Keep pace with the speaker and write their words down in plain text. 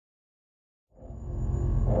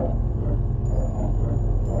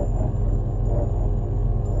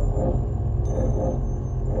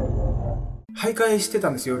徘徊してた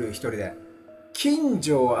んですよ、夜一人で。近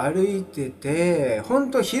所を歩いてて、ほ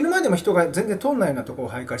んと昼間でも人が全然通んないようなとこを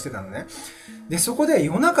徘徊してたのね。で、そこで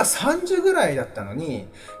夜中3時ぐらいだったのに、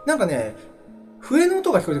なんかね、笛の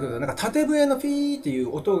音が聞こえてくると、なんか縦笛のピーってい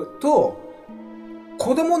う音と、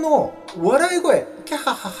子供の笑い声、キャ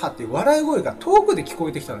ハハハっていう笑い声が遠くで聞こ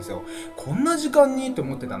えてきたんですよ。こんな時間にって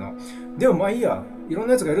思ってたの。でもまあいいや、いろん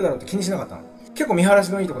な奴がいるだろうって気にしなかったの。結構見晴らし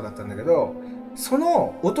のいいとこだったんだけど、そ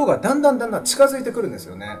の音がだんだん近づいてくるんです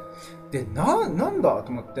よね。で、なんだと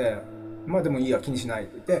思って、まあでもいいや、気にしないっ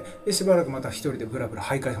て言って、で、しばらくまた一人でブラブラ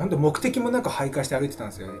徘徊、ほんと目的もなく徘徊して歩いてたん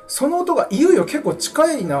ですよ。その音がいよいよ結構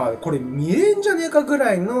近いな、これ見れんじゃねえかぐ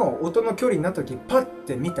らいの音の距離になった時、パッ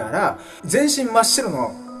て見たら、全身真っ白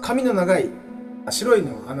の髪の長い、白い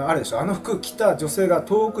の、あるでしょ、あの服着た女性が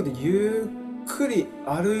遠くでゆっくり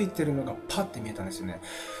歩いてるのがパッて見えたんですよね。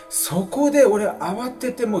そこで俺慌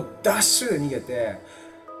ててもうダッシュで逃げて、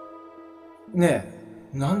ねえ、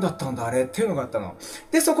何だったんだあれっていうのがあったの。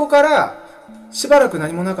で、そこからしばらく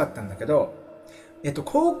何もなかったんだけど、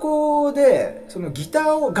高校でそのギタ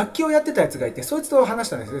ーを、楽器をやってたやつがいて、そいつと話し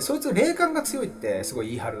たんですけど、そいつ霊感が強いってすごい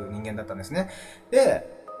言い張る人間だったんですね。で、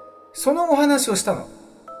そのお話をしたの。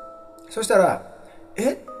そしたら、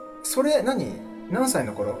それ何歳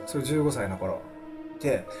の頃？それ15歳の頃。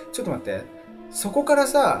で、ちょっと待って。そこから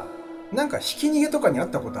さ、なんかひき逃げとかにあっ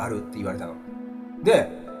たことあるって言われたの。で、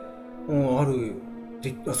ある。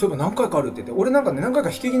で、そういえば何回かあるって言って、俺なんかね、何回か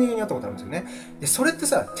ひき逃げにあったことあるんですよね。で、それって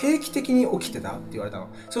さ、定期的に起きてたって言われたの。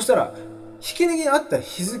そしたら、ひき逃げにあった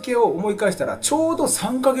日付を思い返したら、ちょうど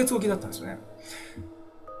3ヶ月おきだったんですよね。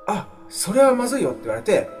あ、それはまずいよって言われ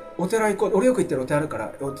て、お寺行こう。俺よく行ってるお寺あるか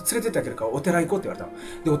ら、連れてってあげるからお寺行こうって言われた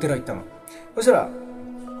の。で、お寺行ったの。そしたら、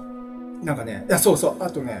なんかね、いや、そうそう、あ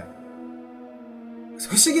とね、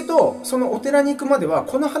不思議と、そのお寺に行くまでは、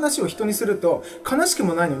この話を人にすると、悲しく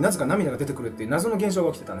もないのになぜか涙が出てくるっていう謎の現象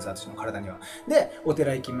が起きてたんです、私の体には。で、お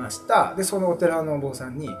寺行きました。で、そのお寺のお坊さ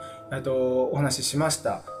んに、お話ししまし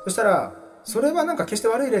た。そしたら、それはなんか決して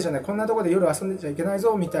悪い例じゃない。こんなところで夜遊んでちゃいけない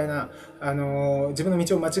ぞ、みたいな、自分の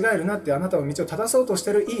道を間違えるなって、あなたの道を正そうとし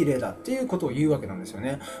てるいい例だっていうことを言うわけなんですよ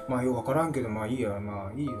ね。まあ、よくわからんけど、まあいいや、ま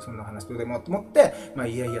あいいよ、そんな話どうでもと思って、まあ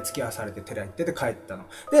いやいや付き合わされて寺行ってて帰ったの。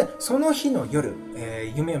で、その日の夜、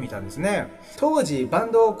夢を見たんですね。当時バ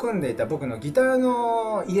ンドを組んでいた僕のギター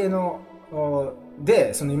の家の、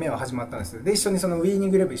で、その夢は始まったんです。で、一緒にそのウィーニン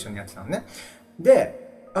グレブ一緒にやってたのね。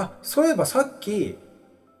で、あ、そういえばさっき、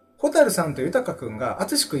ホタルさんと豊くんが、あ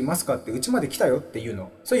つしくんいますかってうちまで来たよっていう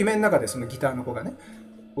の。そういう夢の中でそのギターの子がね、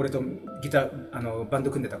俺とギター、バン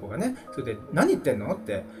ド組んでた子がね、それで、何言ってんのっ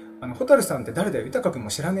て、ホタルさんって誰だよ、豊くん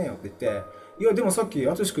も知らねえよって言って、いや、でもさっき、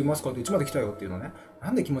あつしくんいますかってうちまで来たよっていうのね。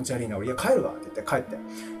なんで気持ち悪いな、俺、いや、帰るわって言って帰って。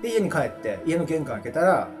で、家に帰って、家の玄関開けた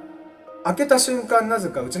ら、開けた瞬間、なぜ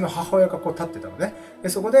かうちの母親がこう立ってたのね。で、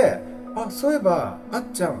そこで、あ、そういえば、あっ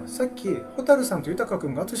ちゃん、さっき、ホタルさんと豊く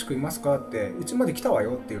んがあつしくんいますかって、うちまで来たわ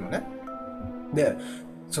よっていうのね。で、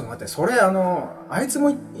ちょっと待って、それあいつも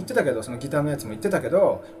言ってたけど、そのギターのやつも言ってたけ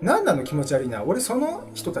ど、なんなの気持ち悪いな、俺その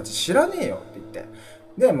人たち知らねえよって言って。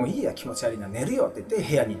で、もういいや、気持ち悪いな、寝るよって言って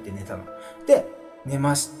部屋に行って寝たの。で、寝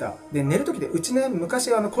ました。で、寝るときで、うちね、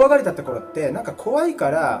昔怖がりだった頃って、なんか怖いか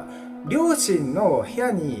ら、両親の部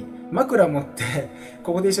屋に枕持って、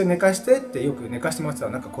ここで一緒に寝かしてってよく寝かしてもらってた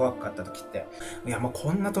の、なんか怖かった時って。いや、もう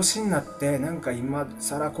こんな年になって、なんか今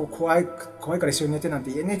更こう怖いから一緒に寝てなんて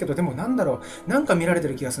言えねえけど、でもなんだろう、なんか見られて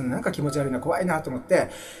る気がするの、なんか気持ち悪いな、怖いなと思って、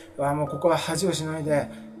もうここは恥をしないで、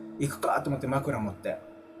行くかと思って枕持って、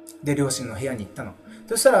で、両親の部屋に行ったの。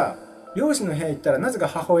そしたら、両親の部屋行ったら、なぜか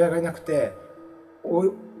母親がいなくて、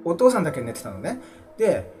お父さんだけ寝てたのね。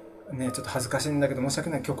で、ね、ちょっと恥ずかしいんだけど申し訳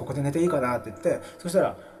ない、今日ここで寝ていいかなって言って、そした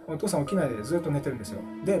ら、お父さん起きないでずっと寝てるんですよ。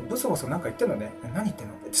で、ブソブソなんか言ってんのね。何言ってん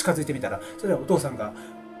のって近づいてみたら、それでお父さんが、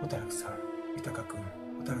ホタルさん、豊くん、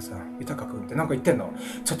ホタルさん、豊くんってなんか言ってんの。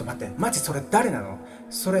ちょっと待って、マジそれ誰なの？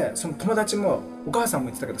その友達も、お母さんも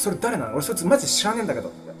言ってたけど、それ誰なの？俺そいつマジ知らねえんだけど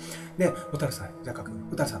って。で、ホタルさん、豊くん、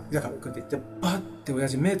ホタルさん、豊くんって言って、バッて親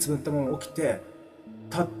父目つぶったまま起きて、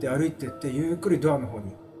立って歩いてって、ゆっくりドアの方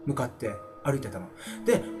に向かって、歩いてたの。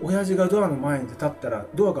で、親父がドアの前に立ったら、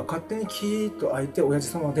ドアが勝手にキーッと開いて、親父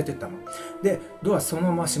そのまま出てったの。で、ドアその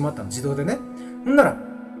まま閉まったの、自動でね。んなら、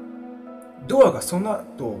ドアがその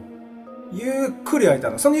後、ゆっくり開いた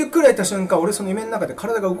の。そのゆっくり開いた瞬間、俺その夢の中で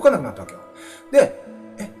体が動かなくなったわけよ。で、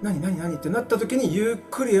何ってなった時に、ゆっ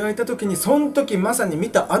くり開いた時に、その時まさに見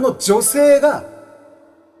たあの女性が、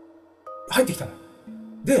入ってきたの。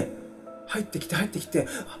で、入ってきて、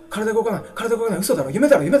体動かない、嘘だろ、夢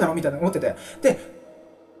だろ、みたいな思ってて。で、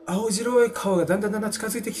青白い顔がだんだん近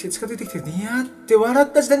づいてきて、ニヤって笑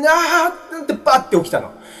った時点で、あーってバッて起きた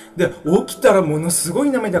の。で、起きたらものすご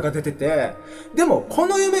い涙が出てて、でも、こ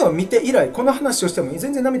の夢を見て以来、この話をしても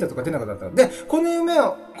全然涙とか出なかったので、この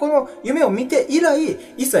夢を見て以来、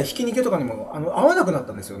一切ひき逃げとかにも、会わなくなっ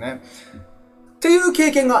たんですよね。っていう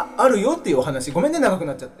経験があるよっていうお話。ごめんね、長く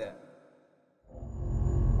なっちゃって。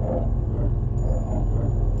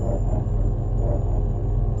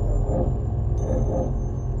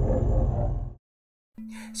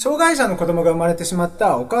障害者の子供が生まれてしまっ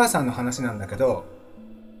たお母さんの話なんだけど、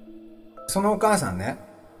そのお母さんね、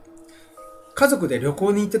家族で旅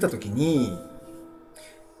行に行ってた時に、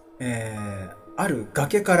ある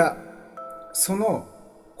崖から、その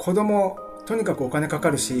子供、とにかくお金かか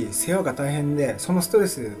るし、世話が大変で、そのストレ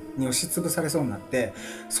スに押しつぶされそうになって、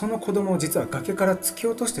その子供を実は崖から突き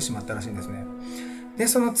落としてしまったらしいんですね。で、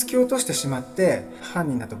その突き落としてしまって、犯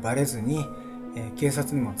人だとバレずに、警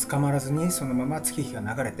察にも捕まらずにそのまま月日が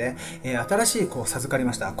流れて、新しい子を授かり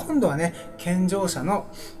ました。今度はね、健常者の、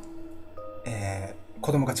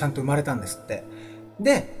子供がちゃんと生まれたんですって。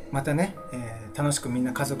で、またね、楽しくみん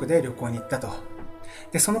な家族で旅行に行ったと。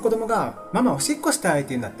で、その子供が、ママおしっこしたいっ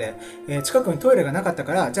て言うんだって。近くにトイレがなかった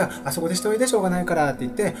から、じゃあ、あそこでしといでしょうがないからって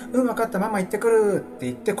言って、わかった、ママ行ってくるって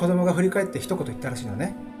言って、子供が振り返って一言言ったらしいの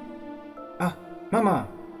ね。あ、ママ、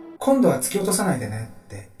今度は突き落とさないでねっ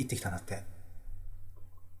て言ってきたんだって。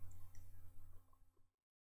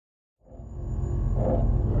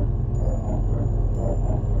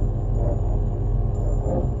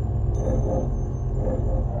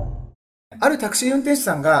あるタクシー運転手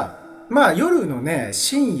さんが、夜のね、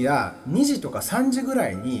深夜2時とか3時ぐら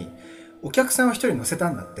いにお客さんを一人乗せた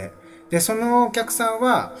んだって。で、そのお客さん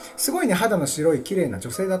は、すごいね、肌の白い綺麗な女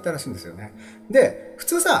性だったらしいんですよね。で、普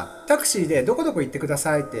通さ、タクシーでどこどこ行ってくだ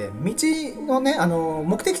さいって、道のね、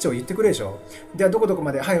目的地を言ってくれでしょ。で、どこどこ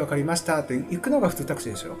まで、はい、わかりましたって行くのが普通タクシ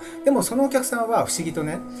ーでしょ。でもそのお客さんは不思議と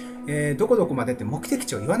ね、どこどこまでって目的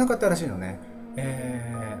地を言わなかったらしいのね。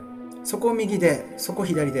そこ右で、そこ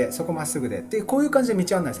左で、そこまっすぐで、ってこういう感じで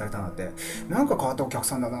道案内されたんだって、なんか変わったお客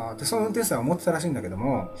さんだなって、その運転手さんは思ってたらしいんだけど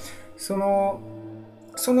も、その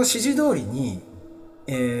指示通りに、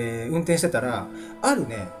運転してたら、ある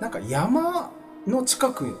ね、なんか山の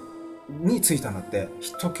近くに着いたんだって、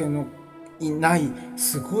人気のいない、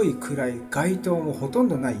すごい暗い、街灯もほとん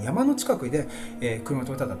どない山の近くで、車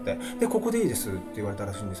止めたんだって。で、ここでいいですって言われた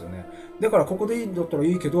らしいんですよね。だからここでいいんだったら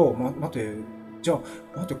いいけど、待て、じゃあ、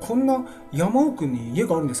待って、こんな山奥に家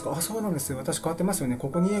があるんですか？あ、そうなんですよ。私変わってますよね。こ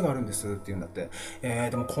こに家があるんですって言うんだって。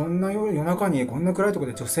でもこんな夜中にこんな暗いとこ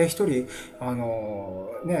ろで女性一人、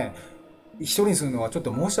一人にするのはちょっ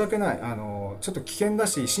と申し訳ない。ちょっと危険だ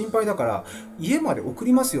し心配だから家まで送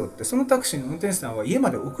りますよって、そのタクシーの運転手さんは家ま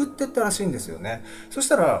で送ってったらしいんですよね。そし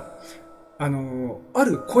たら、あ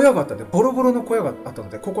る小屋があったんで、ボロボロの小屋があったの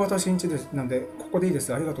で、ここ私ん家です。なんで、ここでいいで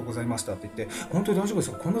す。ありがとうございましたって言って、本当に大丈夫で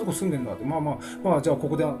すか？こんなとこ住んでんだって。じゃあこ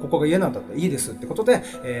こが家なんだったらいいですってことで、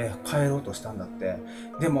帰ろうとしたんだって。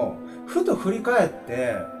でも、ふと振り返っ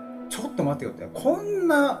て、ちょっと待ってよって、こん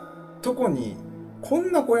なとこに、こ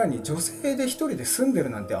んな小屋に女性で一人で住んでる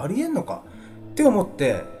なんてありえんのかって思っ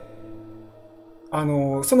て、そ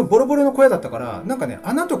のボロボロの小屋だったから、なんかね、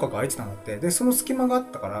穴とかが開いてたんだって。で、その隙間があっ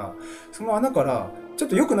たから、その穴から、ちょっ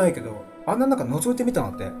と良くないけど、穴の中覗いてみた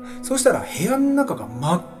んだって。そうしたら部屋の中が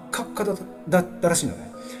真っ赤っかだったらしいの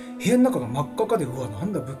ね。部屋の中が真っ赤っかで、うわ、な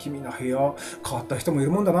んだ不気味な部屋、変わった人もい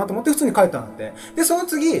るもんだなと思って普通に帰ったんだって。で、その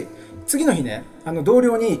次の日ね、同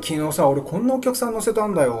僚に昨日さ、俺こんなお客さん乗せた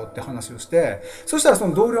んだよって話をして、そしたらそ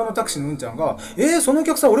の同僚のタクシーのうんちゃんが、そのお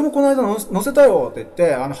客さん俺もこの間乗せたよって言っ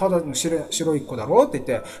て、肌の白い子だろって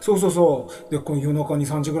言って、そうそうそう。で、この夜中に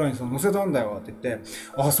3時ぐらいに乗せたんだよって言って、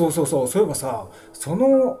あ、そうそうそう。そういえばさ、そ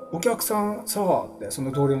のお客さんさ、って、そ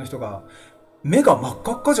の同僚の人が、目が真っ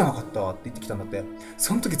赤っかじゃなかったって言ってきたんだって。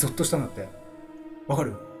その時ゾッとしたんだって。わか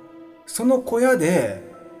る？その小屋で、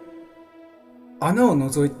穴を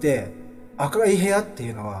覗いて赤い部屋って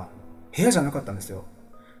いうのは部屋じゃなかったんですよ。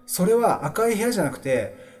それは赤い部屋じゃなく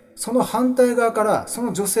て、その反対側からそ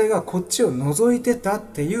の女性がこっちを覗いてたっ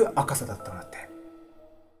ていう赤さだったんだって。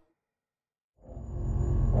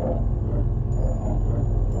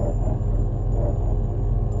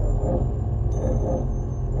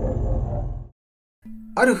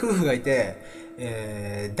ある夫婦がいて、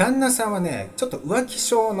旦那さんはね、ちょっと浮気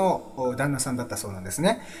症の旦那さんだったそうなんです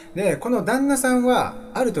ね。で、この旦那さんは、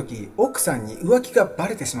ある時、奥さんに浮気がバ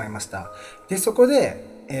レてしまいました。で、そこで、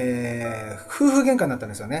夫婦喧嘩になったん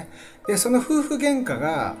ですよね。で、その夫婦喧嘩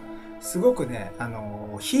が、すごくね、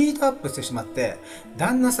ヒートアップしてしまって、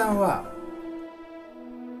旦那さんは、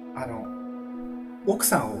奥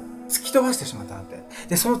さんを突き飛ばしてしまったんだって。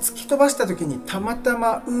で、その突き飛ばした時にたまた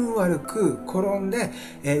ま運悪く転んで、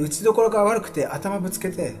打ちどころが悪くて頭ぶつけ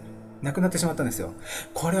て亡くなってしまったんですよ。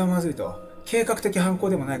これはまずいと。計画的犯行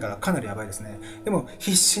でもないからかなりやばいですね。でも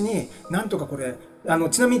必死になんとかこれ、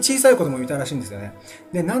ちなみに小さい子供もいたらしいんですよね。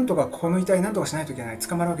で、なんとかこの遺体なんとかしないといけない。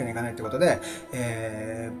捕まるわけにはいかないってことで、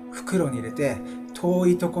袋に入れて遠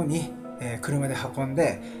いとこに、車で運ん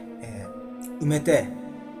で、埋めて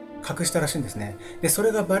隠したらしいんですね。で、そ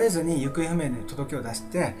れがバレずに行方不明に届けを出し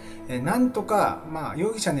て、なんとか、まあ、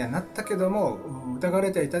容疑者にはなったけども、疑わ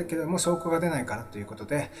れてはいたけども、証拠が出ないからということ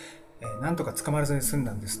で、なんとか捕まらずに済ん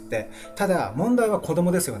だんですって。ただ、問題は子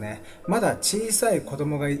供ですよね。まだ小さい子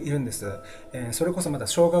供がいるんです。それこそまだ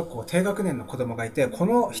小学校低学年の子供がいて、こ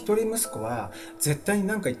の一人息子は絶対に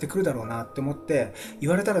何か言ってくるだろうなって思って、言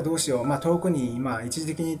われたらどうしよう。まあ、遠くに今、一時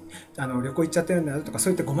的に旅行行っちゃってるんだよとか、そ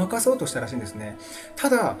う言ってごまかそうとしたらしいんですね。た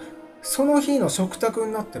だ、その日の食卓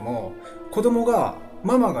になっても、子供が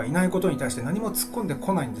ママがいないことに対して何も突っ込んで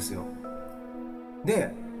こないんですよ。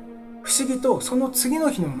で、不思議とその次の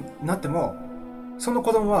日になってもその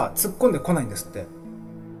子供は突っ込んでこないんですって。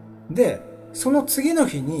で、その次の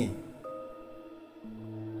日に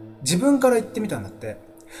自分から言ってみたんだって。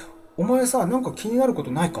お前さ、なんか気になること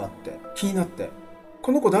ないかって気になって、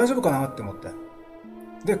この子大丈夫かなって思って。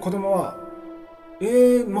で、子供は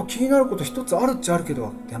まあ気になること一つあるっちゃあるけど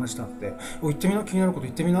って話したって、言ってみな、気になること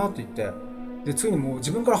言ってみなって言って、で、ついにもう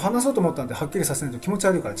自分から話そうと思ったんで、はっきりさせないと気持ち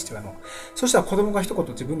悪いから、父親も。そしたら子供が一言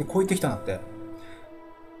自分にこう言ってきたんだって。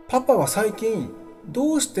パパは最近、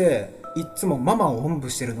どうしていっつもママをおん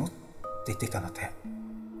ぶしてるのって言ってきたんだって。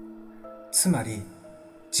つまり、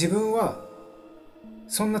自分は、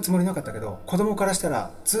そんなつもりなかったけど、子供からした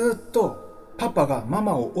ら、ずっとパパがマ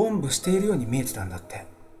マをおんぶしているように見えてたんだって。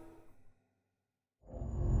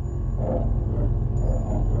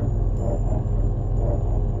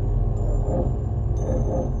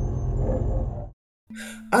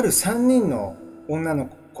ある3人の女の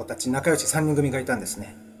子たち、仲良し3人組がいたんです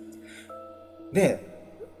ね。で、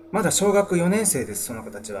まだ小学4年生です、その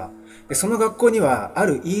子たちは。で、その学校にはあ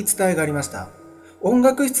る言い伝えがありました。音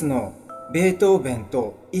楽室のベートーベン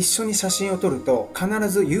と一緒に写真を撮ると必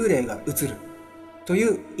ず幽霊が映るとい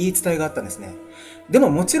う言い伝えがあったんですね。でも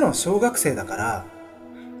もちろん小学生だから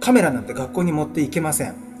カメラなんて学校に持っていけませ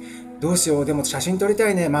ん。どうしよう、でも写真撮りた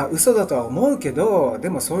いね。まあ嘘だとは思うけど、で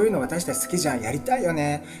もそういうの私たち好きじゃん。やりたいよ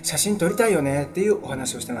ね。写真撮りたいよね。っていうお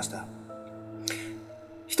話をしてました。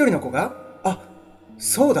一人の子が、あ、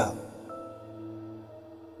そうだ。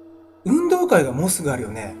運動会がもうすぐあるよ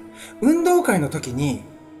ね。運動会の時に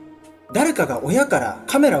誰かが親から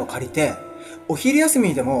カメラを借りて、お昼休み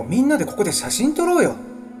にでもみんなでここで写真撮ろうよ。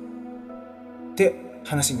って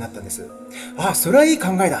話になったんです。あ、それはいい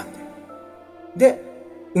考えだ。で、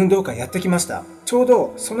運動会やってきました。ちょう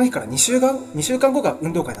どその日から2週間後が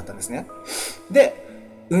運動会だったんですね。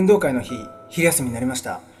で、運動会の日、昼休みになりまし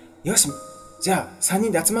た。よし、じゃあ3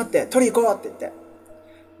人で集まって撮り行こうって言って。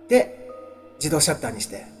で、自動シャッターにし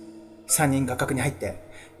て、3人画角に入って、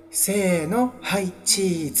せーの、はい、チ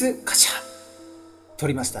ーズ、カシャ撮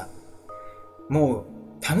りました。も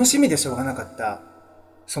う楽しみでしょうがなかった。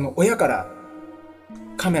その親から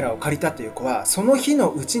カメラを借りたという子は、その日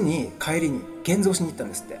のうちに帰りに現像しに行ったん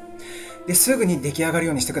ですって。で、すぐに出来上がる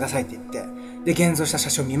ようにしてくださいって言って、で、現像した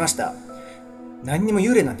写真を見ました。何にも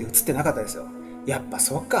幽霊なんて写ってなかったですよ。やっぱ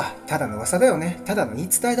そうか。ただの噂だよね。ただの言い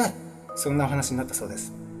伝えだ。そんなお話になったそうで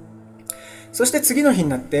す。そして次の日に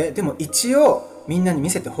なって、でも一応みんなに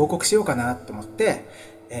見せて報告しようかなと思って、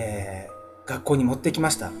学校に持ってきま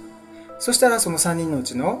した。そしたらその3人のう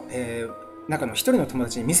ちの、中の1人の友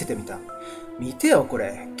達に見せてみた。見てよこ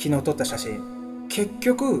れ、昨日撮った写真。結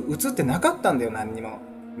局写ってなかったんだよ、何にも。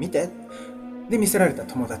見て。で見せられた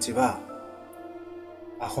友達は、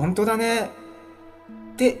あ、本当だね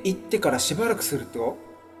って言ってからしばらくすると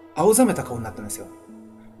青ざめた顔になったんですよ。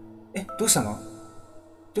どうしたの？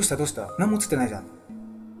どうした何も写ってないじゃん。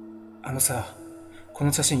あのさ、こ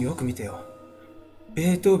の写真よく見てよ。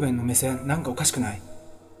ベートーベンの目線なんかおかしくない？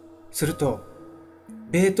すると、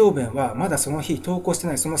ベートーベンはまだその日登校して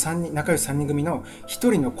ないその仲良し3人組の1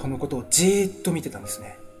人の子のことをじーっと見てたんです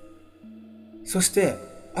ね。そして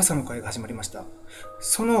朝の会が始まりました。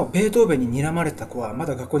そのベートーベンに睨まれた子はま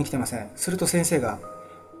だ学校に来てません。すると先生が、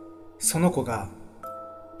その子が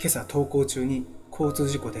今朝登校中に交通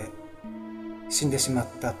事故で死んでしまっ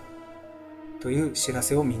たという知ら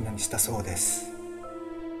せをみんなにしたそうです。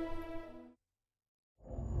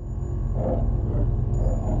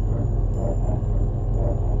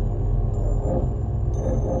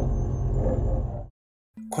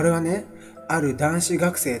これはね、ある男子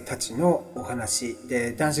学生たちのお話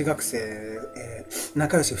で、男子学生、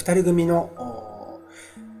仲良し2人組の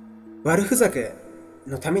悪ふざけ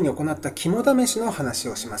のために行った肝試しの話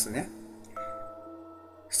をしますね。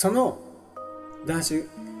その男子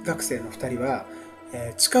学生の2人は、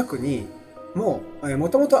近くにも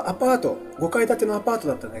ともとアパート、5階建てのアパート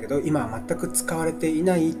だったんだけど、今は全く使われてい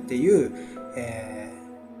ないっていう、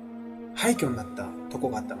廃墟になったとこ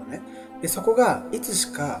があったのね。で、そこがいつ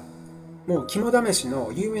しかもう肝試し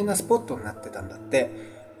の有名なスポットになってたんだって。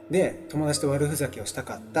で、友達と悪ふざけをした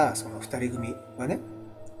かったその2人組はね、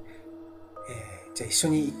じゃあ一緒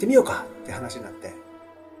に行ってみようかって話になって、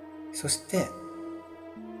そして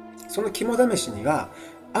その肝試しには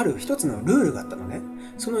ある一つのルールがあったのね。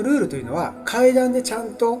そのルールというのは、階段でちゃ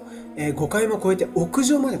んと5階も越えて屋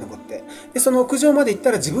上まで登って、でその屋上まで行っ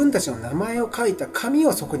たら自分たちの名前を書いた紙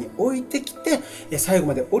をそこに置いてきて、最後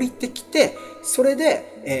まで降りてきて、それ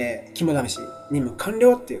で、肝試し任務完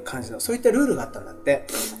了っていう感じの、そういったルールがあったんだって。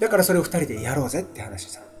だからそれを2人でやろうぜって話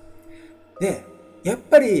したの。で、やっ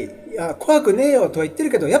ぱり怖くねえよとは言って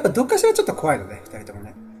るけど、やっぱどっかしらちょっと怖いのね、2人とも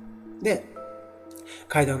ね。で、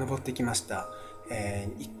階段を登ってきました。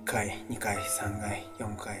1階、2階、3階、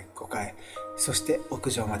4階、5階、そして屋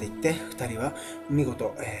上まで行って、2人は見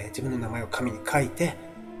事、自分の名前を紙に書いて、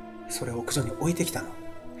それを屋上に置いてきたの。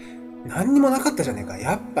何にもなかったじゃねえか。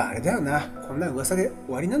やっぱあれだよな。こんな噂で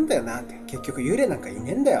終わりなんだよなって。結局幽霊なんかい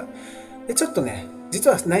ねえんだよ。で、ちょっとね、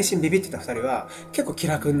実は内心ビビってた2人は結構気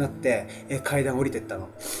楽になって、階段降りてったの。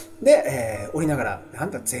で、降りながら、な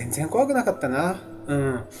んだ全然怖くなかったな。う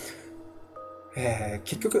ん。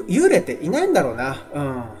結局幽霊っていないんだろうな。う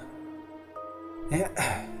ん。ね。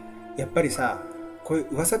やっぱりさ、こういう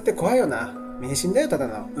噂って怖いよな。迷信だよ、ただ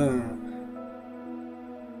の。うん。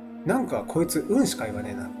なんかこいつ運しか言わ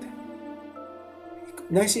ねえなって。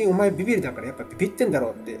内心お前ビビりだからやっぱビビってんだろ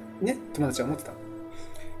うってね、友達は思ってた。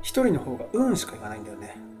一人の方が運しか言わないんだよ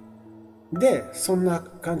ね。で、そんな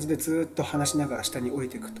感じでずっと話しながら下に降り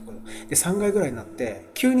ていくところ。で、3階ぐらいになって、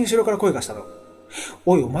急に後ろから声がしたの。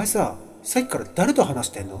おい、お前さ、さっきから誰と話し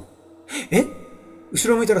てんの？え？後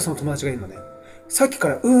ろ向いたらその友達がいるのね。さっきか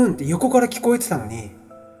らって横から聞こえてたのに、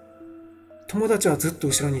友達はずっと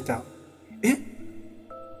後ろにいた。え？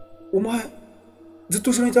お前、ずっ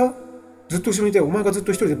と後ろにいた？ずっと後ろにいて、お前がずっ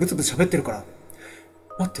と一人でブツブツ喋ってるから。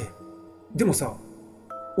待って。でもさ、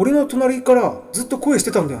俺の隣からずっと声し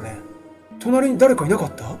てたんだよね。隣に誰かいなか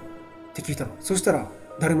ったって聞いたの。そしたら、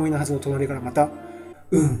誰もいないはずの隣からまた、っ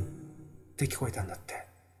て聞こえたんだって。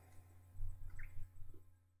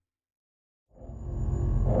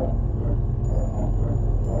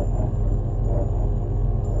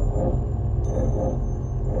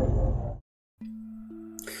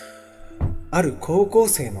ある高校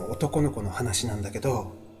生の男の子の話なんだけ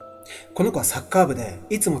ど、この子はサッカー部で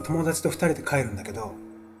いつも友達と2人で帰るんだけど、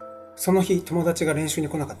その日友達が練習に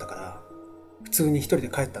来なかったから普通に1人で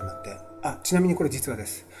帰ったんだって。ちなみにこれ実話で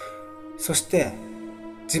す。そして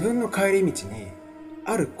自分の帰り道に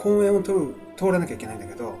ある公園を通らなきゃいけないんだ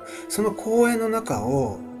けど、その公園の中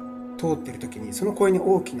を通っている時に、その公園に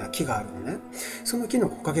大きな木があるのね。その木の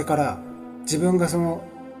木陰から自分がその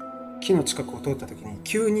木の近くを通った時に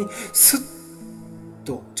急にスッ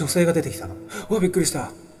と女性が出てきたの。うわ、びっくりし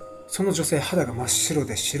た。その女性、肌が真っ白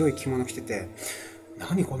で白い着物着てて、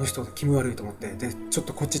何この人気味悪いと思って、でちょっ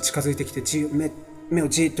とこっち近づいてきて目を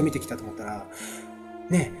じーっと見てきたと思ったら、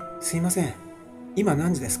ねえ、すいません、今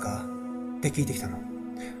何時ですかって聞いてきたの。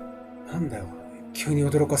なんだよ、急に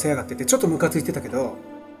驚かせやがってって、ちょっとムカついてたけど、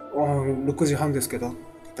6時半ですけどって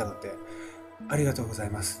言ったのって、ありがとうござい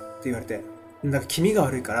ますって言われて、なんか気味が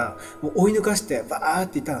悪いからもう追い抜かしてバーっ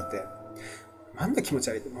て言ったのって、なんだ気持ち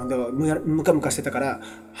悪いって、ムカムカしてたから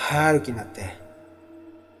早歩きになって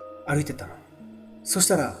歩いてったの。そし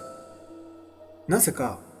たらなぜ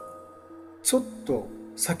かちょっと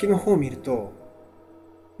先の方を見ると、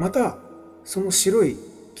またその白い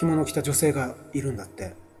着物を着た女性がいるんだっ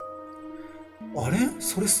て。あれ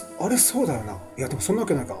そうだよな。いやでもそんなわ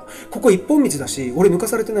けないか。ここ一本道だし、俺抜か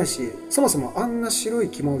されてないし、そもそもあんな白い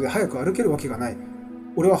着物で早く歩けるわけがない。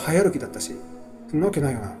俺は早歩きだったし、そんなわけ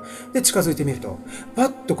ないよな。で近づいてみると、パ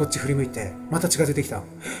ッとこっち振り向いてまた近づいてきた。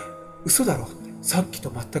嘘だろって。さっきと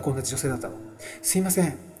全く同じ女性だったの。すいませ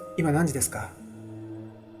ん、今何時ですか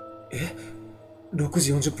？6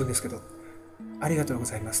時40分ですけど。ありがとうご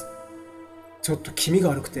ざいます。ちょっと気味が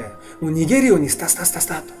悪くて、もう逃げるようにスタスタスタス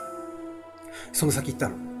タとその先行った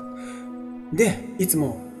の。で、いつ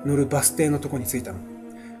も乗るバス停のとこに着いたの。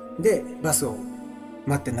で、バスを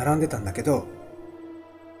待って並んでたんだけど、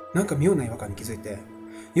なんか妙な違和感に気づいて、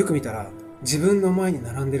よく見たら自分の前に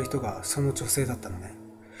並んでる人がその女性だったのね。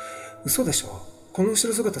嘘でしょ？この後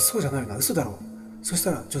ろ姿そうじゃないな、嘘だろ。そし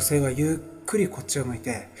たら女性はゆっくりこっちを向い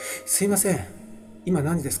て、すいません、今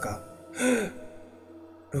何時ですか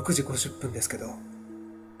？6時50分ですけど。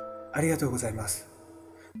ありがとうございます。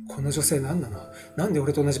この女性何なの？なんで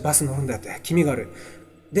俺と同じバス乗るんだよって気味がある。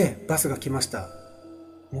で、バスが来ました。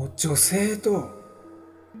もう女性と、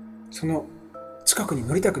その近くに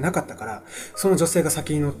乗りたくなかったから、その女性が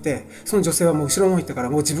先に乗って、その女性はもう後ろの方に行ったから、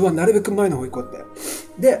もう自分はなるべく前の方行こうっ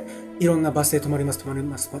て。で、いろんなバス停止まります。この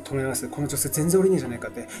女性全然降りねえじゃないか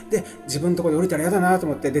って。で、自分のところで降りたら嫌だなと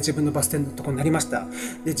思って、で、自分のバス停のところになりました。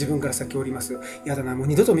で、自分から先降ります。嫌だな、もう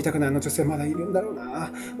二度と見たくない、あの女性まだいるんだろうな。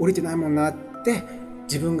降りてないもんなって、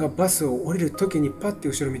自分がバスを降りる時にパッて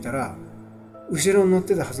後ろ見たら、後ろに乗っ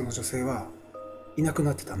てたはずの女性はいなく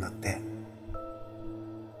なってたんだって。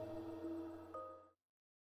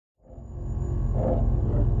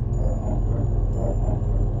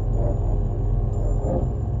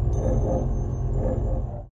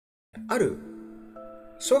ある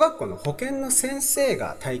小学校の保健の先生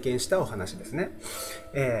が体験したお話ですね。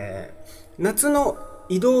夏の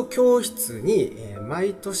移動教室に、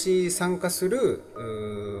毎年参加する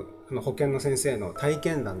保健の先生の体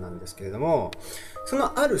験談なんですけれども、そ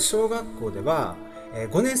のある小学校では、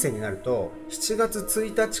5年生になると7月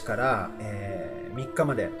1日から、3日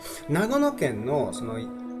まで長野県のその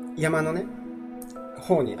山のね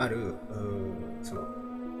方にある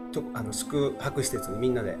宿泊施設にみ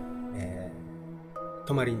んなで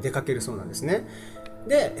泊まりに出かけるそうなんですね。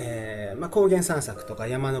で、高原散策とか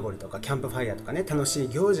山登りとかキャンプファイヤーとかね、楽しい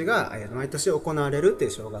行事が毎年行われるってい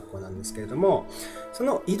う小学校なんですけれども、そ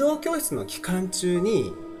の移動教室の期間中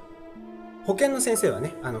に保健の先生は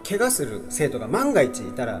ね、怪我する生徒が万が一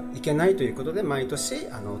いたらいけないということで毎年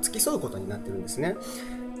付き添うことになってるんですね。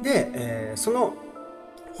で、その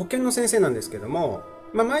保健の先生なんですけども、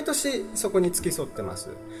毎年そこに付き添ってます。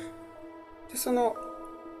で、その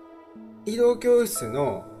移動教室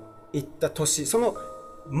の行った年、その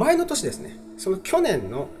前の年ですね、その去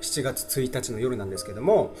年の7月1日の夜なんですけど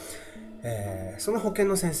も、その保健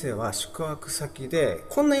の先生は宿泊先で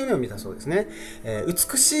こんな夢を見たそうですね。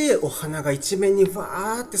美しいお花が一面に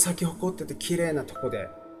わーって咲き誇ってて綺麗なとこで、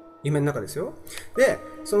夢の中ですよ。で、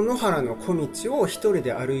その野原の小道を一人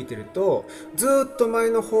で歩いてると、ずーっと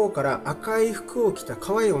前の方から赤い服を着た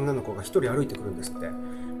可愛い女の子が一人歩いてくるんですって。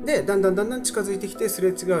で、だんだん近づいてきて、すれ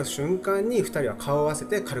違う瞬間に二人は顔を合わせ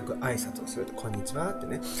て軽く挨拶をすると、こんにちはって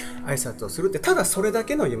ね、挨拶をするって、ただそれだ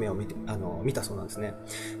けの夢を見たそうなんですね。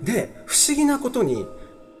で、不思議なことに、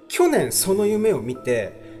去年その夢を見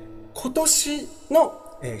て、今年の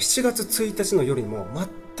7月1日の夜にも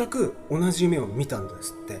全く同じ夢を見たんで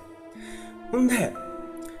すって。ほんで、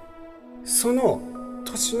その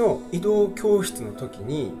年の移動教室の時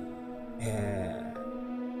に、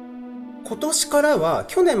今年からは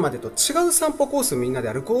去年までと違う散歩コースをみんなで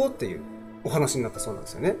歩こうっていうお話になったそうなんで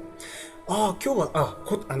すよね。今日は、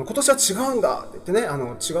今年は違うんだって言ってね、違う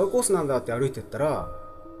コースなんだって歩いてったら、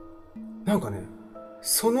なんかね、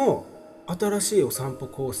その新しいお散歩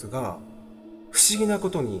コースが不思議なこ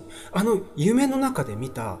とに、夢の中で見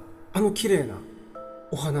た綺麗な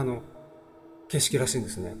お花の景色らしいんで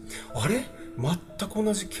すね。あれ？全く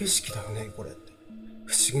同じ景色だよね、これって。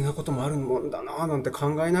不思議なこともあるもんだなぁなんて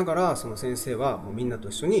考えながら、その先生はもうみんなと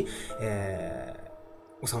一緒に、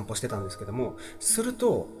お散歩してたんですけども、する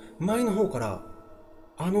と前の方から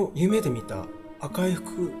夢で見た赤い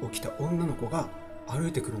服を着た女の子が歩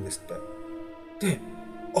いてくるんですって。で、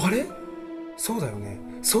あれ？そうだよね、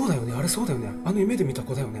あれそうだよね、夢で見た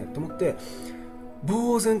子だよねと思って、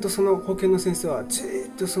呆然とその保健の先生はじ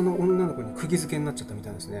ーっとその女の子に釘付けになっちゃったみ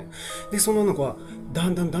たいですね。で、その女の子はだ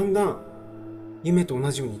んだん夢と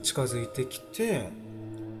同じように近づいてきて、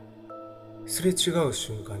すれ違う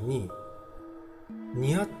瞬間に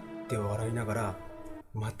ニヤって笑いながら、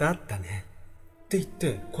また会ったねって言っ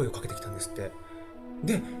て声をかけてきたんですって。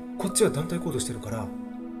で、こっちは団体行動してるから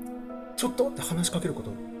ちょっとって話しかけるこ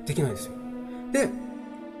とできないですよ。で、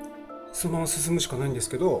そのまま進むしかないんです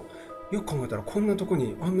けど、よく考えたらこんなとこ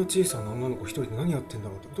にあんな小さな女の子一人で何やってんだ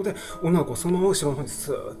ろうということで、女の子はそのまま後ろの方に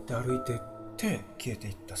スーって歩いていって消えて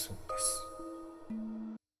いったそうです。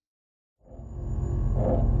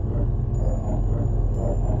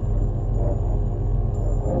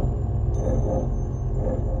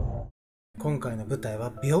今回の舞台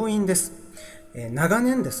は病院です。長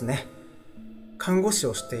年ですね、看護師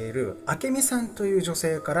をしている明美さんという女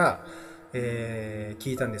性から、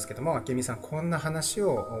聞いたんですけども、明美さんこんな話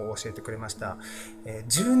を教えてくれました。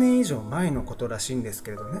10年以上前のことらしいんです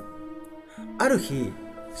けれどね、ある日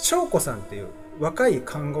翔子さんっていう若い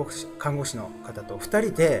看護師の方と2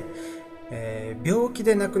人で、病気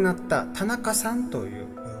で亡くなった田中さんという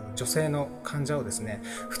女性の患者をですね、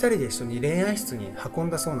2人で一緒に恋愛室に運ん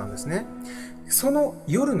だそうなんですね。その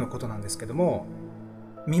夜のことなんですけども、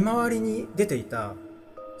見回りに出ていた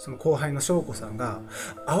その後輩の翔子さんが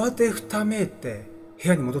慌てふためいて部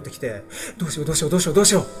屋に戻ってきて、どうしようどうしようどうしようどう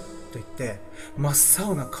しようと言って真っ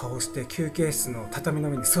青な顔をして休憩室の畳の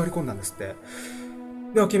上に座り込んだんですって。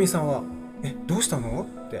で、明美さんはどうしたの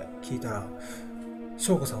って聞いたら、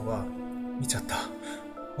翔子さんは見ちゃった、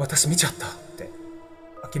私見ちゃったって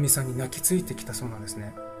明美さんに泣きついてきたそうなんです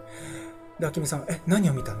ね。で、明美さん何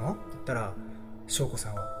を見たのって言ったら、翔子さ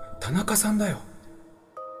んは田中さんだよ。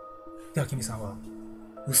で、明美さんは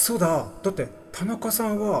嘘だ、だって田中さ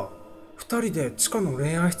んは2人で地下の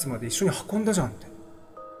恋愛室まで一緒に運んだじゃんって。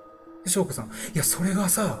で、翔子さん、いやそれが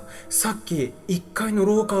さ、さっき1階の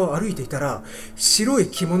廊下を歩いていたら白い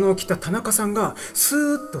着物を着た田中さんがス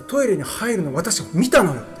ーッとトイレに入るのを私見た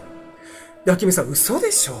のよって。で、明美さん、嘘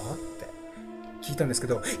でしょって聞いたんですけ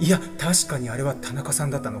ど、いや確かにあれは田中さ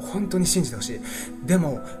んだったの、本当に信じてほしい。で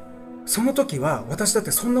もその時は私だって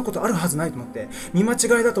そんなことあるはずないと思って、見間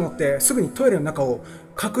違いだと思ってすぐにトイレの中を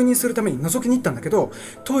確認するために覗きに行ったんだけど、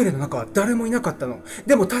トイレの中は誰もいなかったの。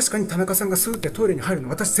でも確かに田中さんがスーってトイレに入るの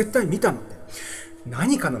私絶対見たのって。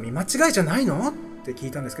何かの見間違いじゃないのって聞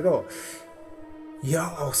いたんですけど、い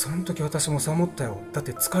やその時私もそう思ったよ、だっ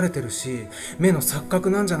て疲れてるし目の錯覚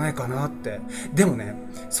なんじゃないかなって。でもね、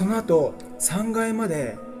その後3階ま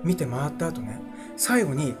で見て回った後ね、最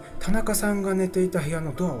後に田中さんが寝ていた部屋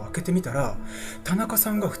のドアを開けてみたら、田中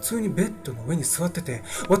さんが普通にベッドの上に座ってて、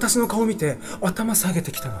私の顔を見て頭下げ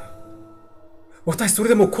てきたのよ。私それ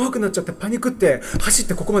でもう怖くなっちゃってパニクって走っ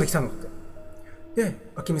てここまで来たのって。で、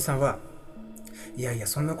明美さんは、いやいや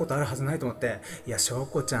そんなことあるはずないと思って、いや翔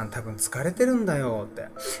子ちゃん多分疲れてるんだよって。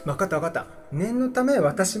分かった分かった、念のため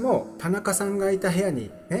私も田中さんがいた部屋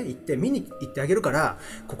にね行って見に行ってあげるから、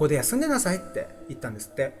ここで休んでなさいって言ったんです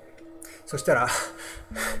って。そしたら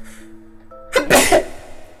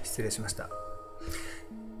失礼しました、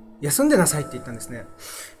休んでなさいって言ったんですね。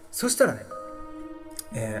そしたらね、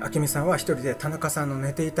明美さんは一人で田中さんの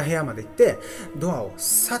寝ていた部屋まで行ってドアを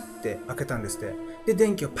サッて開けたんですって。で、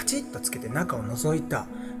電気をパチッとつけて中を覗いた。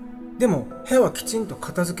でも部屋はきちんと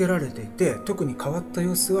片付けられていて、特に変わった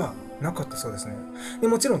様子はなかったそうですね。で、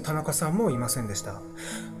もちろん田中さんもいませんでした。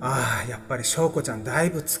ああ、やっぱり翔子ちゃんだい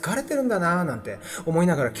ぶ疲れてるんだなーなんて思い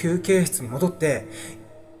ながら休憩室に戻って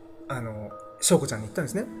翔子ちゃんに言ったんで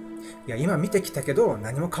すね。いや今見てきたけど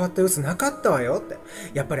何も変わった様子なかったわよって。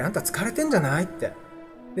やっぱりあんた疲れてんじゃないって。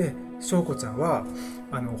で、翔子ちゃんは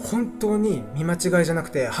本当に見間違いじゃなく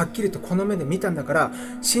てはっきりとこの目で見たんだから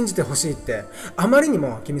信じてほしいってあまりに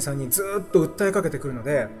も明美さんにずっと訴えかけてくるの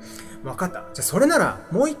で、分かった、じゃあそれなら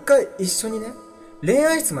もう一回一緒にね恋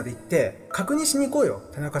愛室まで行って確認しに行こうよ、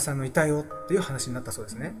田中さんの遺体をっていう話になったそう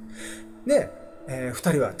ですね。で、2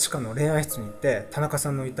人は地下の恋愛室に行って田中さ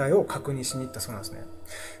んの遺体を確認しに行ったそうなんですね。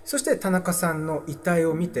そして田中さんの遺体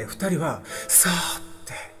を見て2人はさーっ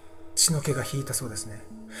て血の気が引いたそうですね。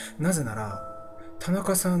なぜなら田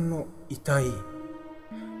中さんの遺体、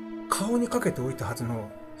顔にかけておいたはずの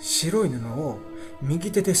白い布を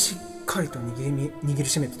右手でしっかりと握り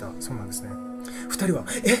しめてたそうなんですね。2人は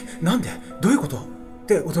なんでどういうことっ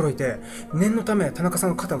て驚いて、念のため田中さ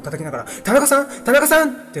んの肩を叩きながら田中さん田中さ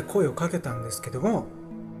んって声をかけたんですけども、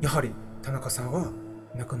やはり田中さんは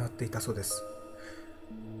亡くなっていたそうです。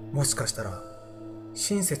もしかしたら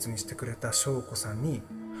親切にしてくれた翔子さんに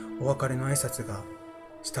お別れの挨拶が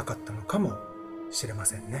したかったのかもしれま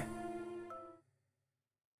せんね。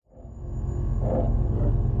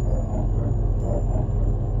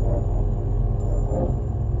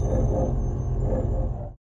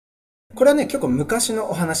これはね結構昔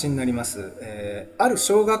のお話になります。ある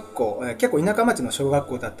小学校、結構田舎町の小学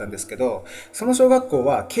校だったんですけど、その小学校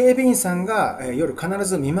は警備員さんが、夜必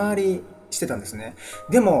ず見回りしてたんですね。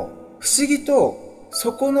でも不思議と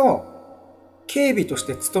そこの警備とし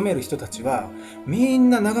て勤める人たちはみん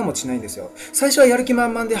な長持ちしないんですよ。最初はやる気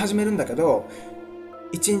満々で始めるんだけど、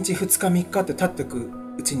1日2日3日って経っていく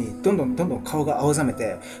うちにどんどん顔が青ざめ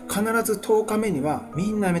て、必ず10日目にはみ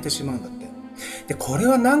んな辞めてしまうんだって。で、これ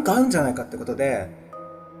はなんかあるんじゃないかってことで、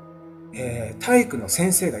体育の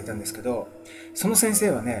先生がいたんですけど、その先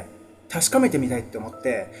生はね確かめてみたいって思っ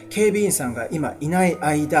て警備員さんが今いない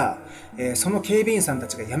間、その警備員さんた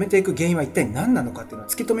ちが辞めていく原因は一体何なのかっていうのを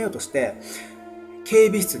突き止めようとして警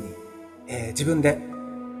備室に、自分で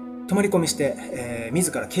泊まり込みして、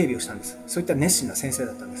自ら警備をしたんです。そういった熱心な先生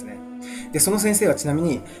だったんですね。で、その先生はちなみ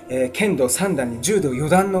に、剣道3段に柔道4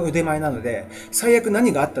段の腕前なので、最悪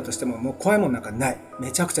何があったとしてももう怖いもんなんかない。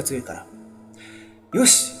めちゃくちゃ強いから。よ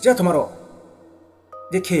し、じゃあ泊まろ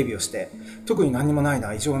う。で、警備をして、特に何もない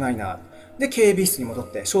な、異常ないな。で、警備室に戻っ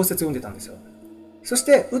て小説読んでたんですよ。そし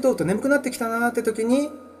て、うとうと眠くなってきたなーって時に、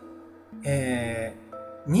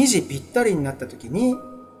2時ぴったりになった時に、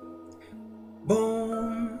ボー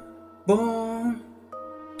ン、ボーン、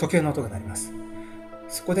時計の音が鳴ります。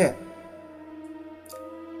そこで、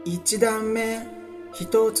1段目、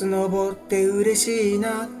1つ登って嬉しい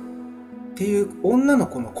なっていう女の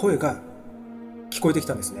子の声が聞こえてき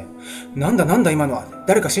たんですね。なんだなんだ今のは。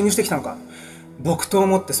誰か侵入してきたのか。僕と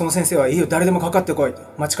思ってその先生はいいよ、誰でもかかってこいと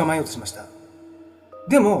待ち構えようとしました。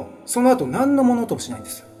でも、その後何の物音もしないんで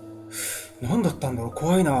すよ。何だったんだろう、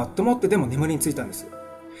怖いなと思って、でも眠りについたんです。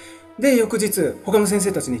で、翌日、他の先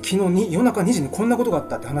生たちに昨日に夜中2時にこんなことがあっ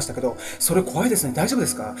たって話したけど、それ怖いですね、大丈夫で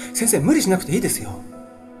すか？先生無理しなくていいですよ。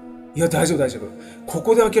いや、大丈夫大丈夫。こ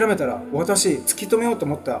こで諦めたら私突き止めようと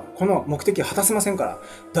思ったこの目的果たせませんから、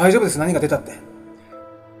大丈夫です、何が出たって。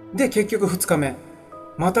で、結局2日目、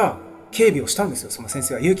また警備をしたんですよ。その先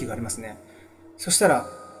生は勇気がありますね。そしたら、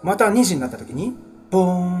また2時になった時に、ボ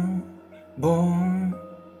ーン、ボーン、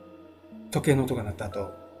時計の音が鳴った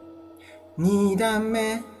後、2段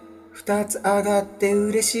目、2つ上がって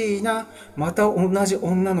嬉しいな。また同じ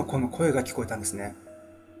女の子の声が聞こえたんですね。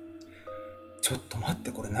ちょっと待っ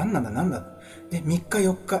て、これ何なんだ何だ。で、3日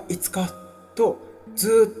4日5日と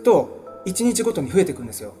ずっと1日ごとに増えていくん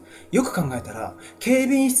ですよ。よく考えたら、警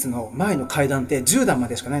備室の前の階段って10段ま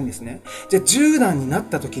でしかないんですね。じゃあ10段になっ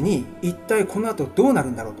た時に、一体この後どうな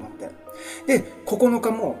るんだろうと思って。で、9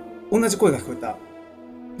日も同じ声が聞こえた。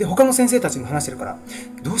で、他の先生たちにも話してるから、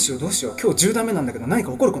どうしようどうしよう、今日10段目なんだけど何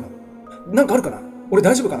か起こるかな？なんかあるかな？俺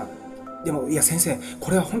大丈夫かな？でも、いや先生、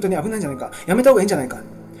これは本当に危ないんじゃないか。やめた方がいいんじゃないか。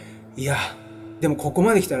いや、でもここ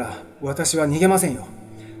まで来たら私は逃げませんよ。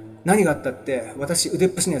何があったって私腕っ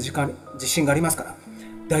ぷしには自信がありますから。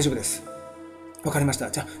大丈夫です。わかりました。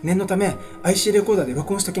じゃあ念のため IC レコーダーで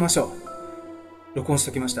録音しておきましょう。録音し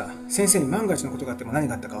ておきました。先生に万が一のことがあっても何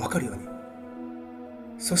があったかわかるように。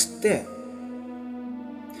そして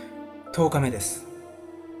10日目です。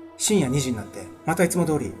深夜2時になってまたいつも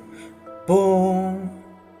通りボーン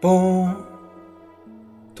ボーン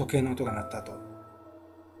時計の音が鳴った後、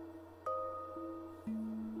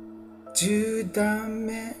10段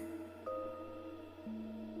目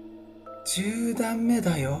10段目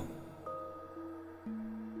だよ。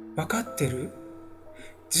わかってる？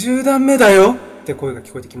 10 段目だよって声が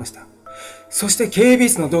聞こえてきました。そして警備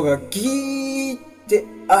室のドアがギーって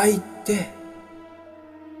開いて、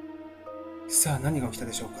さあ何が起きた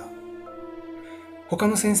でしょうか。他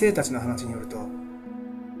の先生たちの話によると、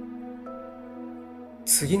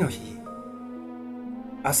次の日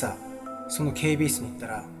朝その警備室に行った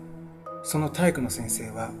ら、その体育の先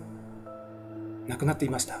生は亡くなってい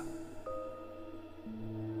ました。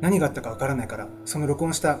何があったかわからないから、その録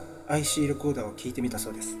音した IC レコーダーを聞いてみたそ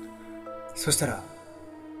うです。そしたら、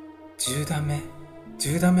10段目、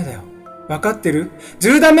10段目だよ。わかってる？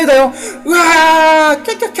 10 段目だよ。うわー、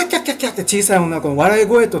キャッキャッキャッキャッキャッキャッって小さい女の子の笑い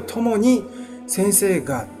声とともに、先生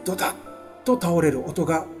がドタッと倒れる音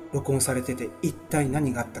が録音されてて、一体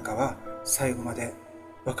何があったかは最後まで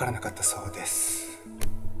わからなかったそうです。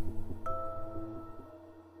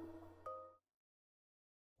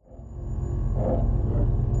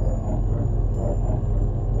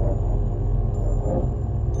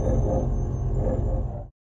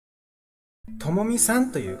ともみさ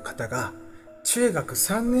んという方が中学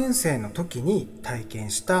3年生の時に体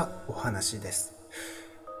験したお話です。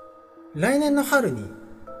来年の春に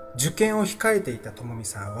受験を控えていたともみ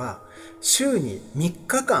さんは週に3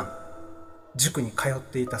日間塾に通っ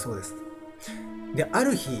ていたそうです。で、あ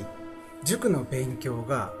る日塾の勉強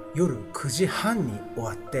が夜9時半に終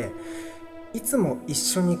わって、いつも一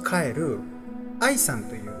緒に帰る愛さん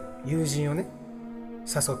という友人をね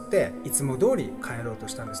誘っていつも通り帰ろうと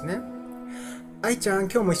したんですね。愛ちゃん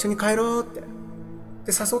今日も一緒に帰ろうってで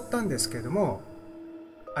誘ったんですけれども、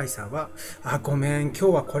愛さんはごめん、今日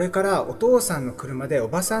はこれからお父さんの車でお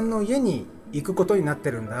ばさんの家に行くことになって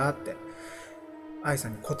るんだって愛さ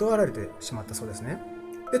んに断られてしまったそうですね。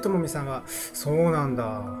で、ともみさんはそうなん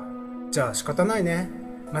だ、じゃあ仕方ないね、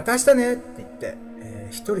また明日ねって言って、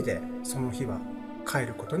一人でその日は帰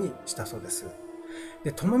ることにしたそうです。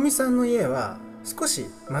で、ともみさんの家は少し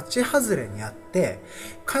町外れにあって、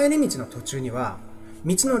帰り道の途中には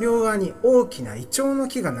道の両側に大きなイチョウの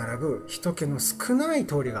木が並ぶ人気の少ない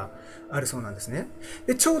通りがあるそうなんですね。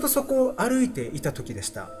で、ちょうどそこを歩いていた時でし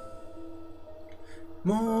た。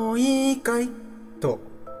もういいかいと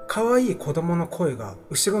可愛い子供の声が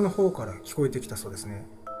後ろの方から聞こえてきたそうですね。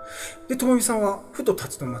で、ともみさんはふと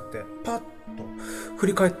立ち止まってパッと振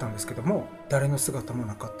り返ったんですけども、誰の姿も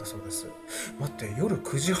なかったそうです。待って、夜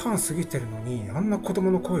9時半過ぎてるのにあんな子供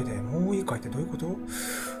の声でもういいかいってどういうこと？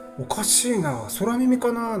おかしいな、空耳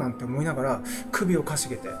かななんて思いながら首をかし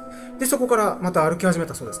げて、で、そこからまた歩き始め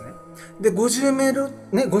たそうですね。で、50メ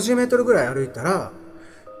ートルぐらい歩いたら、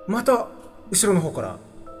また後ろの方から、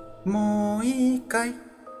もういいかい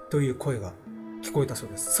という声が聞こえたそう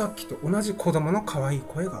です。さっきと同じ子供の可愛い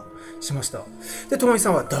声がしました。で、ともみさ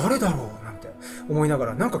んは誰だろうなんて思いなが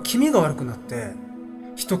ら、なんか気味が悪くなって、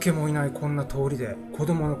人気もいないこんな通りで子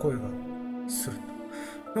供の声がすると。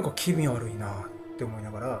なんか気味悪いなって思い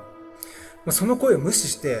ながら、その声を無視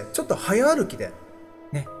して、ちょっと早歩きで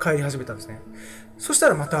ね、帰り始めたんですね。そした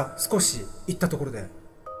らまた少し行ったところで、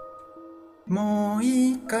もう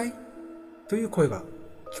いいかいという声が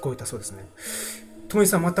聞こえたそうですね。ともみ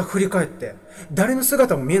さんまた振り返って、誰の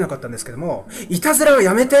姿も見えなかったんですけども、いたずらは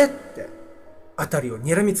やめてって、あたりを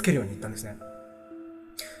睨みつけるように言ったんですね。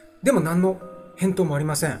でも何の返答もあり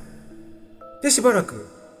ません。で、しばらく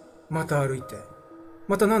また歩いて、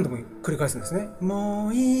また何度も繰り返すんですね。も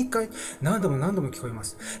ういいかい。何度も聞こえま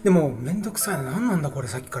す。でも、めんどくさいな。何なんだこれ、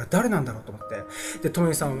さっきから誰なんだろうと思って。で、とも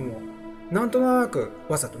みさんも、なんとなく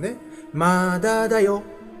わざとね、まだだよ、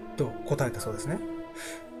と答えたそうですね。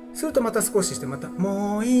するとまた少しして、また、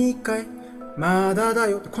もういいかい。まだだ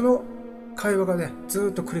よ。この会話がね、ず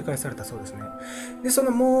っと繰り返されたそうですね。で、そ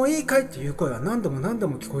のもういいかいっていう声は何度も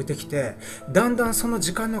聞こえてきて、だんだんその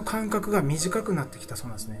時間の間隔が短くなってきたそう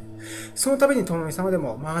なんですね。その度にともみ様で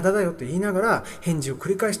も、まだだよって言いながら返事を繰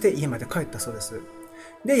り返して家まで帰ったそうです。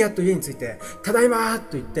で、やっと家に着いて、ただいまーと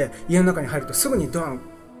言って家の中に入るとすぐにドアを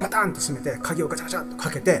バタンと閉めて鍵をガチャガチャっとか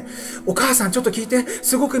けて、お母さんちょっと聞いて、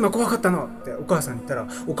すごく今怖かったのってお母さんに言ったら、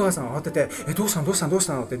お母さんは慌てて、どうし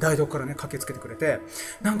たのって台所からね、駆けつけてくれて、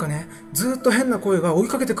なんかね、ずっと変な声が追い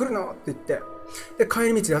かけてくるのって言って、で、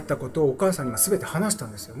帰り道であったことをお母さんには全て話した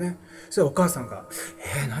んですよね。そしたらお母さんが、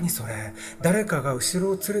何それ、誰かが後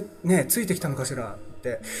ろをついてきたのかしらって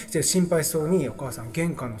で心配そうにお母さん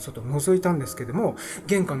玄関の外を覗いたんですけども、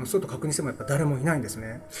玄関の外確認してもやっぱ誰もいないんです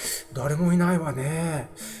ね。誰もいないわね。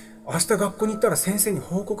明日学校に行ったら先生に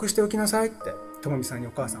報告しておきなさいってともみさんにお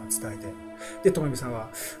母さんは伝えて、でともみさんは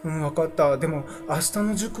分かった、でも明日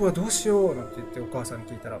の塾はどうしようなんて言ってお母さんに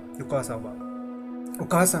聞いたら、お母さんはお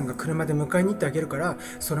母さんが車で迎えに行ってあげるから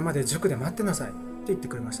それまで塾で待ってなさいって言って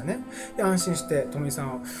くれましたね。で安心してともみさん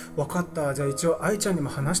は分かった、じゃあ一応愛ちゃんにも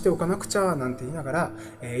話しておかなくちゃなんて言いながら、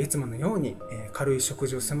いつものように、軽い食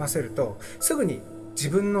事を済ませるとすぐに自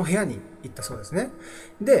分の部屋に行ったそうですね。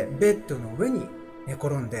でベッドの上に寝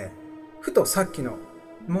転んで、ふとさっきの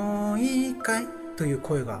もういいかいという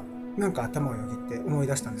声がなんか頭をよぎって思い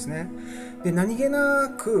出したんですね。で何気な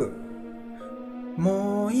く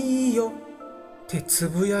もういいよってつ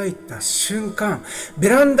ぶやいた瞬間、ベ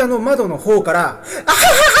ランダの窓の方から、あは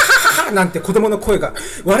はははなんて子供の声が、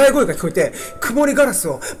笑い声が聞こえて、曇りガラス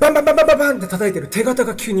をバンバンバンバンバンバンって叩いてる手形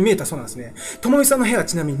が急に見えたそうなんですね。ともみさんの部屋は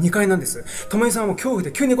ちなみに2階なんです。ともみさんはもう恐怖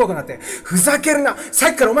で急に怖くなって、ふざけるな、さ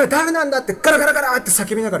っきからお前誰なんだってガラガラガラって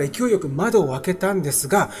叫びながら勢いよく窓を開けたんです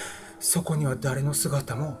が、そこには誰の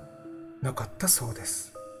姿もなかったそうで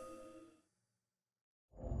す。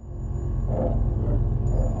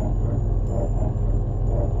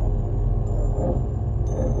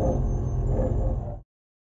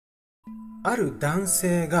ある男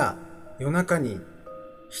性が夜中に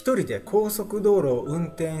一人で高速道路を運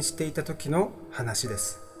転していた時の話で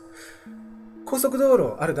す。高速道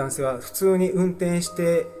路ある男性は普通に運転し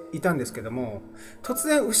ていたんですけども、突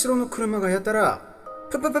然後ろの車がやたら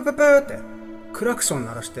プププププってクラクション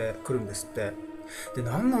鳴らしてくるんですって。で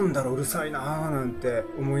何なんだろう、うるさいなーなんて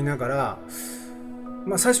思いながら、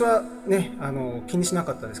最初はね、気にしな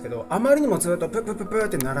かったですけど、あまりにもずっとププププっ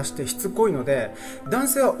て鳴らしてしつこいので、男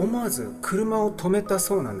性は思わず車を止めた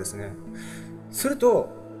そうなんですね。すると、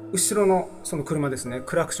後ろのその車ですね、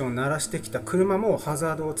クラクションを鳴らしてきた車もハ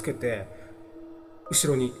ザードをつけて、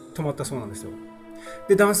後ろに止まったそうなんですよ。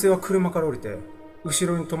で、男性は車から降りて、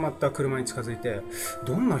後ろに止まった車に近づいて、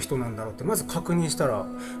どんな人なんだろうってまず確認したら、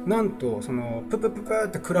なんと、その、ププププっ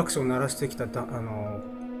てクラクションを鳴らしてきた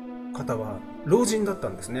方は老人だった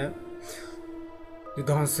んですね。で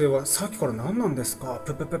男性はさっきから何なんですか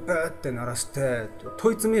ププププって鳴らして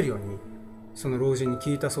問い詰めるようにその老人に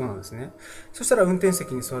聞いたそうなんですね。そしたら運転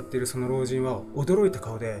席に座っているその老人は驚いた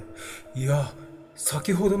顔で、いや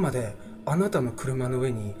先ほどまであなたの車の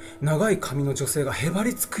上に長い髪の女性がへば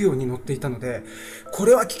りつくように乗っていたので、こ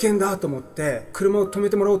れは危険だと思って車を止め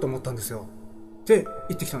てもらおうと思ったんですよって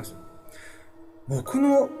言ってきたんですよ。僕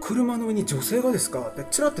の車の上に女性がですかって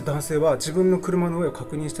ちらって男性は自分の車の上を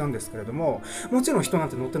確認したんですけれども、もちろん人なん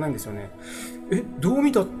て乗ってないんですよね。どう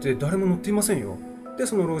見たって誰も乗っていませんよで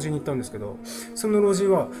その老人に言ったんですけど、その老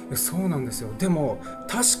人は、そうなんですよ、でも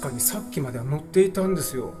確かにさっきまでは乗っていたんで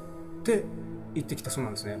すよって言ってきたそうな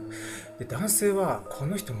んですね。で、男性はこ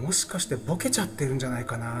の人もしかしてボケちゃってるんじゃない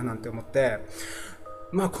かななんて思って、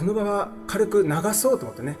まあこの場は軽く流そうと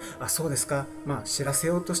思ってね、あ、そうですか、まあ知らせ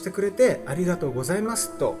ようとしてくれてありがとうございま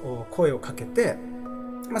すと声をかけて、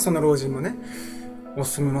まあその老人もね、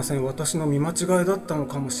すみません、私の見間違いだったの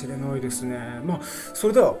かもしれないですね。まあそ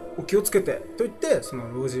れではお気をつけてと言って、そ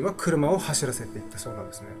の老人は車を走らせていったそうなん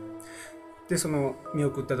ですね。で、その見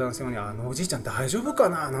送った男性はね、おじいちゃん大丈夫か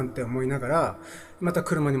ななんて思いながら、また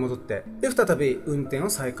車に戻って、で、再び運転を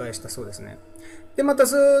再開したそうですね。で、また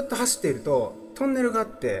ずーっと走っていると、トンネルがあっ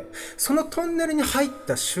て、そのトンネルに入っ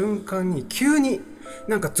た瞬間に、急に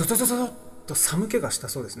なんかゾゾゾゾッと寒気がした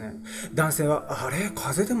そうですね。男性は、あれ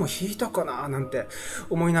風邪でもひいたかななんて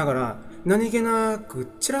思いながら、何気なく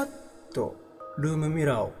チラッとルームミ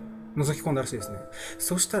ラーを覗き込んだらしいですね。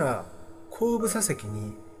そしたら、後部座席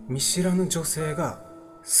に見知らぬ女性が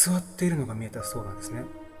座っているのが見えたそうなんですね。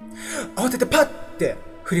慌ててパッて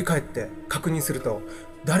振り返って確認すると、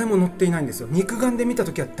誰も乗っていないんですよ。肉眼で見た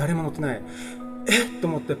ときは誰も乗ってない。と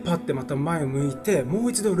思ってパッてまた前を向いて、も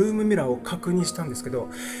う一度ルームミラーを確認したんですけど、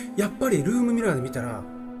やっぱりルームミラーで見たら、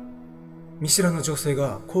見知らぬ女性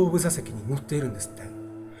が後部座席に乗っているんですって。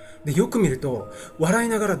で、よく見ると、笑い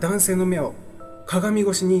ながら男性の目を鏡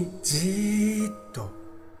越しにじーっと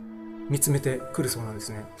見つめてくるそうなんです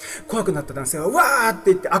ね。怖くなった男性はわーって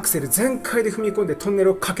言ってアクセル全開で踏み込んでトンネ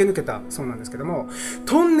ルを駆け抜けたそうなんですけども、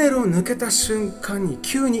トンネルを抜けた瞬間に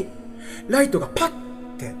急にライトがパッ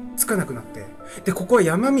てつかなくなって、で、ここは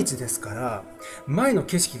山道ですから、前の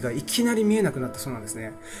景色がいきなり見えなくなったそうなんです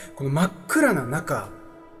ね。この真っ暗な中、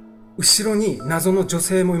後ろに謎の女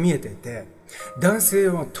性も見えていて、男性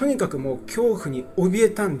はとにかくもう恐怖に怯え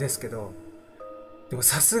たんですけど、でも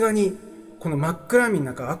さすがにこの真っ暗闇の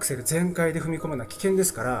中アクセル全開で踏み込むのは危険で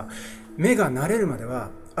すから、目が慣れるまで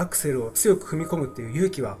はアクセルを強く踏み込むっていう勇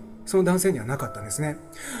気はその男性にはなかったんですね。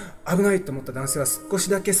危ないと思った男性は少し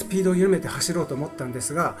だけスピードを緩めて走ろうと思ったんで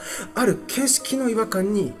すが、ある景色の違和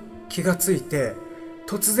感に気がついて、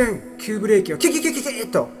突然急ブレーキをキキキキキッ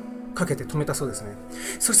とかけて止めたそうですね。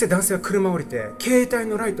そして男性は車を降りて携帯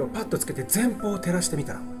のライトをパッとつけて前方を照らしてみ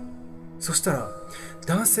たら、そしたら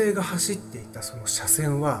男性が走っていたその車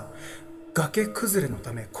線は崖崩れの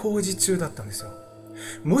ため工事中だったんですよ。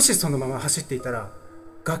もしそのまま走っていたら、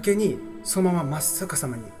崖にそのまま真っ逆さ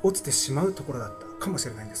まに落ちてしまうところだったかもし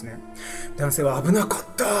れないんですね。男性は危なかっ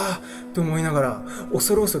たと思いながら、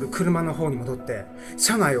恐る恐る車の方に戻って、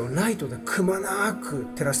車内をライトでくまなく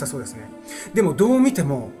照らしたそうですね。でもどう見て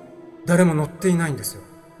も誰も乗っていないんですよ。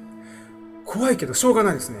怖いけどしょうが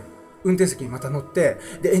ないですね。運転席にまた乗って、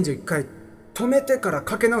で、エンジン一回止めてから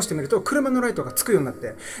かけ直してみると、車のライトがつくようになっ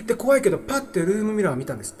て、で、怖いけどパッてルームミラーを見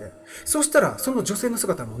たんですって。そしたら、その女性の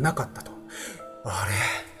姿もなかったと。あ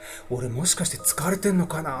れ、俺もしかして使われてんの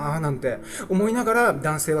かななんて思いながら、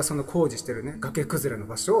男性はその工事してるね、崖崩れの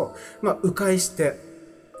場所を、迂回して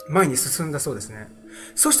前に進んだそうですね。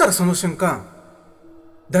そしたらその瞬間、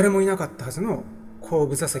誰もいなかったはずの後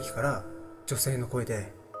部座席から女性の声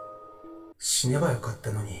で、死ねばよかっ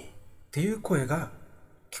たのにっていう声が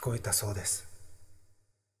聞こえたそうです。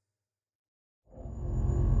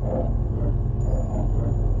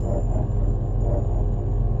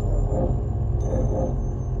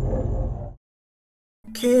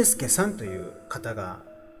圭介さんという方が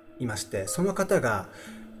いまして、その方が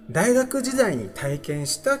大学時代に体験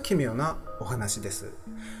した奇妙なお話です。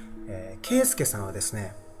圭介さんはです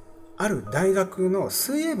ね、ある大学の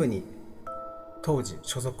水泳部に当時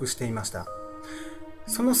所属していました。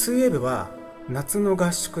その水泳部は夏の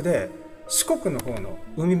合宿で四国の方の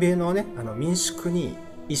海辺のね、民宿に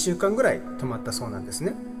1週間ぐらい泊まったそうなんです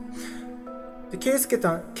ね。で、圭介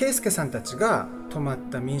さんたちが泊まっ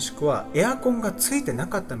た民宿はエアコンがついてな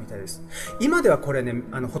かったみたいです。今ではこれね、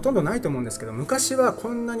ほとんどないと思うんですけど、昔はこ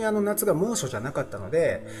んなに夏が猛暑じゃなかったの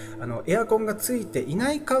で、エアコンがついてい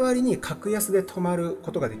ない代わりに格安で泊まる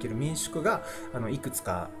ことができる民宿がいくつ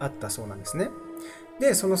かあったそうなんですね。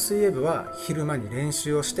で、その水泳部は昼間に練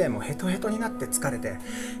習をして、もうヘトヘトになって疲れて、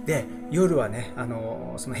で、夜はね、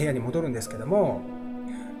その部屋に戻るんですけども、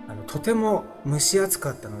とても蒸し暑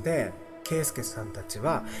かったので、圭介さんたち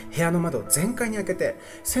は部屋の窓を全開に開けて、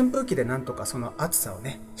扇風機でなんとかその暑さを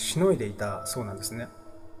ね、しのいでいたそうなんですね。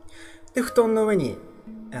で、布団の上に、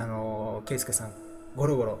圭介さん、ゴ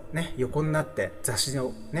ロゴロね、横になって雑誌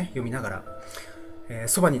をね、読みながら、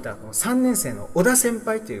そばにいた3年生の小田先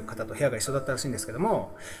輩という方と部屋が一緒だったらしいんですけど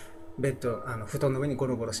も、布団の上にゴ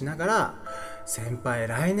ロゴロしながら、先輩、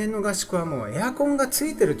来年の合宿はもうエアコンがつ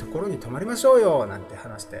いてるところに泊まりましょうよ、なんて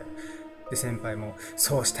話して、で、先輩も、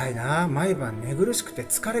そうしたいな、毎晩寝苦しくて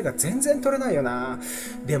疲れが全然取れないよな、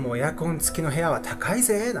でもエアコン付きの部屋は高い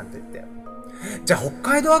ぜ、なんて言って、じゃあ北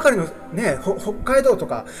海道あかりのね、北海道と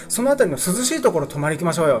か、そのあたりの涼しいところ泊まり行き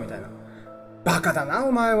ましょうよ、みたいな。バカだな、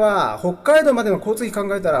お前は。北海道までの交通費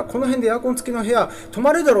考えたら、この辺でエアコン付きの部屋泊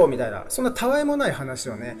まるだろう、みたいな。そんなたわいもない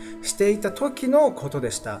話をね、していた時のこと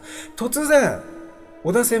でした。突然、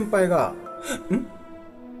小田先輩が、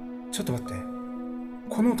ちょっと待って。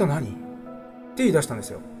この音何って言い出したんで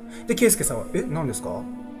すよ。で、圭介さんは、何ですかって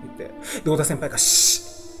言って。で、小田先輩が、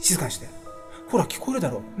静かにして。ほら、聞こえる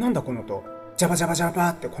だろ。なんだこの音。ジャバジャバジャバ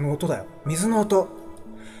ってこの音だよ。水の音。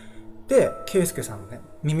で、圭介さんのね、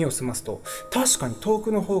耳を澄ますと、確かに遠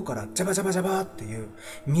くの方からジャバジャバジャバっていう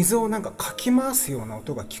水をなんかかき回すような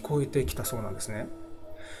音が聞こえてきたそうなんですね。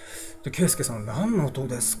で、圭介さん、何の音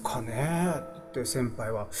ですかねって先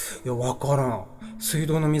輩は、いや、わからん。水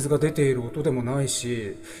道の水が出ている音でもない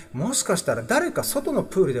し、もしかしたら誰か外の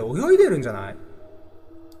プールで泳いでるんじゃないっ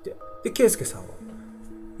て。で、圭介さんは、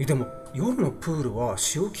でも夜のプールは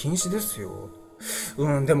使用禁止ですよ。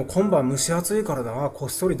でも今晩蒸し暑いからだな。こっ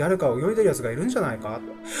そり誰か泳いでる奴がいるんじゃないか。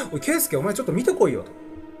おい、圭介、お前ちょっと見てこいよと。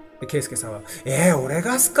で、圭介さんは、俺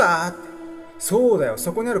がっすかって。そうだよ、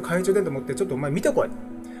そこにある懐中電灯持ってちょっとお前見てこい。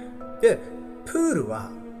で、プールは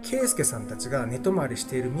圭介さんたちが寝泊まりし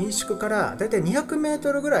ている民宿からだいたい200メー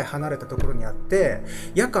トルぐらい離れたところにあって、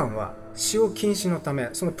夜間は使用禁止のため、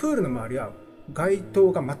そのプールの周りは街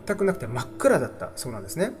灯が全くなくて真っ暗だったそうなんで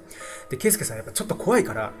すね。で、圭介さんやっぱちょっと怖い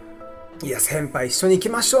から、いや、先輩一緒に行き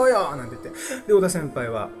ましょうよなんて言って。で、小田先輩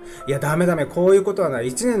は、いや、ダメダメ、こういうことはない。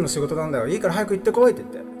1年の仕事なんだよ。いいから早く行ってこいって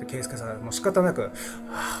言って。で、圭介さんはもう仕方なく、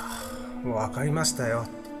もう分かりましたよっ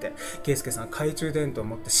て言って、圭介さん懐中電灯を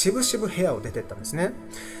持ってしぶしぶ部屋を出てったんですね。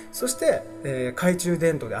そして、懐中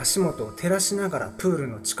電灯で足元を照らしながらプール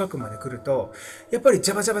の近くまで来ると、やっぱり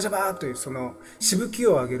ジャバジャバジャバーというそのしぶき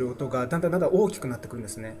を上げる音がだんだん大きくなってくるんで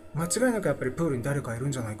すね。間違いなくやっぱりプールに誰かいる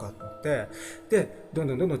んじゃないかと思って、で、ど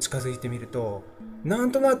んどん近づいてみると、な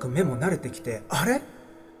んとなく目も慣れてきて、あれ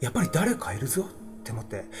やっぱり誰かいるぞって思っ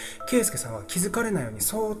て、圭介さんは気づかれないように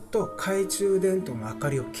そーっと懐中電灯の明か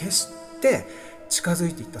りを消して近づ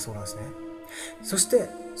いていったそうなんですね。そして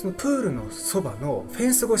そのプールのそばのフェ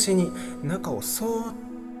ンス越しに中をそーっ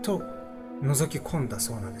と覗き込んだ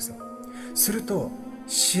そうなんですよ。すると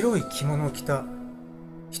白い着物を着た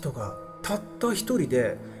人がたった一人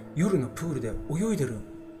で夜のプールで泳いでる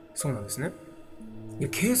そうなんですね。で、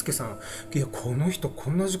圭介さん、いや、この人こ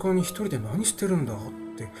んな時間に一人で何してるんだっ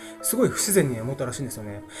てすごい不自然に思ったらしいんですよ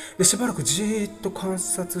ね。で、しばらくじーっと観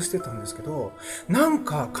察してたんですけど、なん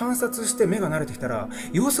か観察して目が慣れてきたら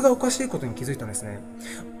様子がおかしいことに気づいたんですね。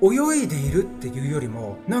泳いでいるっていうより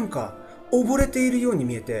もなんか溺れているように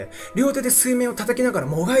見えて、両手で水面を叩きながら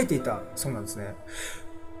もがいていたそうなんですね。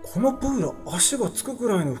このプール足がつくぐ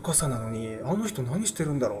らいの深さなのに、あの人何して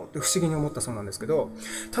るんだろうって不思議に思ったそうなんですけど、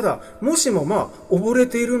ただもしも溺れ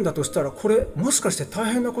ているんだとしたら、これもしかして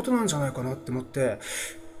大変なことなんじゃないかなって思って、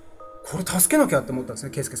これ助けなきゃって思ったんですね。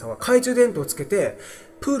圭介さんは懐中電灯をつけて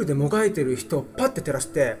プールでもがいてる人をパッて照らし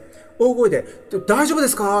て大声で大丈夫で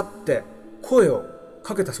すかって声を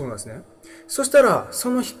かけたそうなんですね。そしたらそ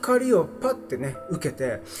の光をパッてね受け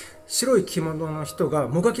て、白い着物の人が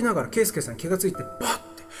もがきながら圭介さんに気がついてバッ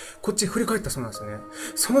てこっち振り返ったそうなんですね。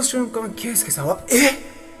その瞬間圭介さんはっ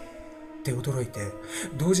て驚いて、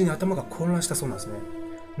同時に頭が混乱したそうなんですね。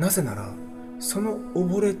なぜならその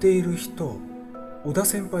溺れている人、小田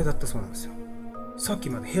先輩だったそうなんですよ。さっ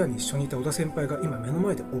きまで部屋に一緒にいた小田先輩が今目の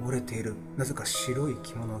前で溺れている。なぜか白い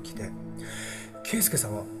着物を着て、圭介さ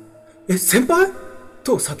んは先輩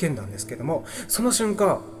と叫んだんですけども、その瞬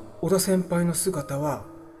間小田先輩の姿は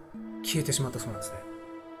消えてしまったそうなんですね。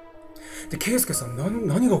で、圭介さん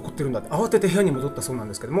何が起こってるんだって慌てて部屋に戻ったそうなん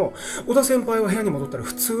ですけども、小田先輩は部屋に戻ったら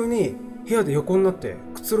普通に部屋で横になって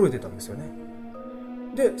くつろいでたんですよね。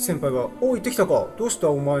で、先輩が「おい、行ってきたか、どうした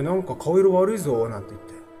お前、なんか顔色悪いぞ」なんて言っ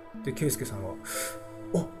て、で、圭介さんは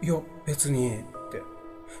「いや別に」って。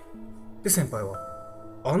で、先輩は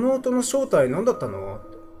「あの音の正体何だったの?」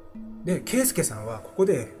って。で、圭介さんはここ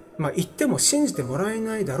で言っても信じてもらえ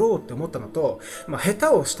ないだろうって思ったのと、下手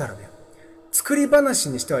をしたらね、作り話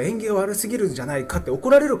にしては縁起が悪すぎるんじゃないかって怒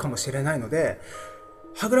られるかもしれないので、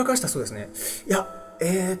はぐらかしたそうですね。いや、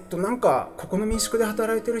なんかここの民宿で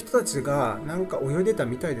働いてる人たちがなんか泳いでた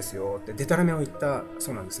みたいですよってデタラメを言った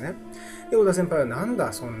そうなんですね。で、小田先輩はなん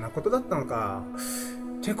だそんなことだったのか。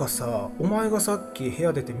てかさ、お前がさっき部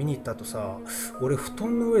屋出て見に行った後さ、俺布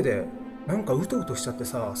団の上でなんかうとうとしちゃって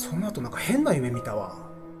さ、その後なんか変な夢見たわ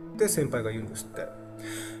って先輩が言うんですって。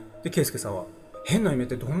で、圭介さんは変な夢っ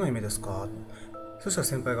てどんな夢ですか？そしたら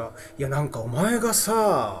先輩が、いやなんかお前が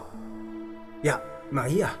さ、いや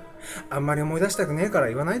いいや、あんまり思い出したくねえから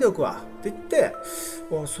言わないでおくわって言って、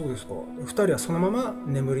あ、そうですか。2人はそのまま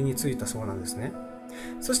眠りについたそうなんですね。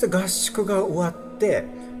そして合宿が終わって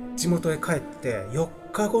地元へ帰って4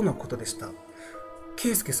日後のことでした。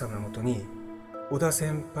圭介さんのもとに小田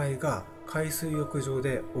先輩が海水浴場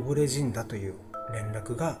で溺れ死んだという連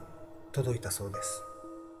絡が届いたそうです。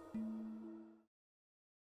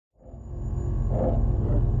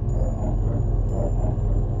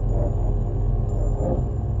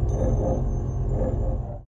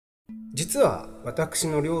実は私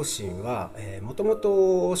の両親はもとも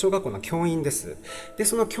と小学校の教員です。で、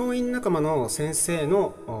その教員仲間の先生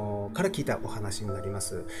のから聞いたお話になりま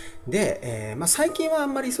す。で、最近はあ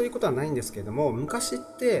んまりそういうことはないんですけれども、昔っ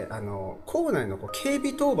て校内の警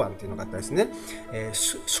備当番っていうのがあったですね、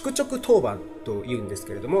宿直当番というんです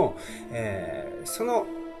けれども、その、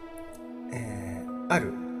あ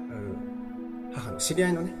る母の知り合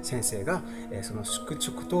いのね先生が、その宿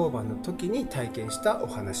直当番の時に体験したお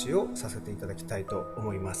話をさせていただきたいと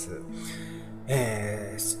思います。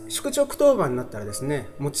宿直当番になったらですね、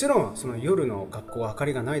もちろんその夜の学校は明か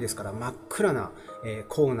りがないですから、真っ暗な、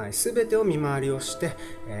校内すべてを見回りをして、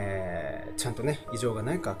ちゃんとね異常が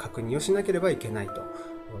ないか確認をしなければいけない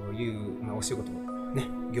という、お仕事ね、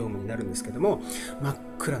業務になるんですけども、真っ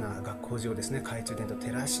暗な学校中をですね懐中電灯を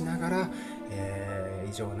照らしながら、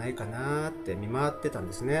異常ないかなって見回ってたん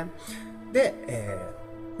ですね。で、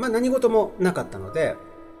何事もなかったので、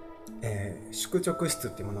宿直室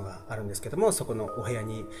っていうものがあるんですけども、そこのお部屋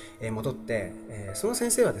に戻って、その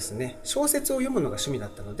先生はですね小説を読むのが趣味だ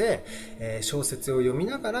ったので、小説を読み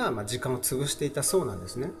ながら、時間を潰していたそうなんで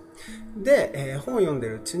すね。で、本を読んで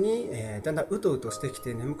るうちに、だんだんうとうとしてき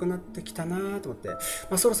て眠くなってきたなと思って、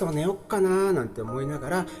そろそろ寝よっかななんて思いなが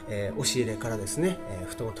ら、押し入れからですね、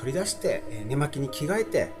布団を取り出して、寝巻きに着替え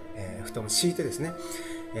て、布団を敷いてですね、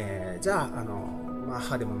じゃあ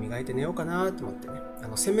歯でも磨いて寝ようかなと思ってね、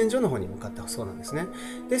洗面所の方に向かったそうなんですね。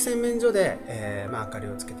で、洗面所で、明かり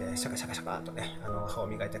をつけてシャカシャカシャカとね歯を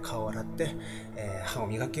磨いて顔を洗って、歯を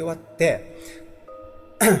磨き終わって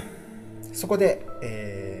そこで、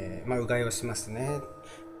うがいをしますね。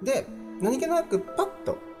で、何気なくパッ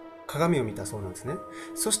と鏡を見たそうなんですね。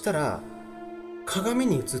そしたら鏡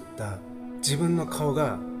に映った自分の顔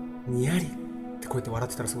がにやりってこうやって笑っ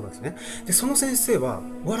てたらそうなんですね。で、その先生は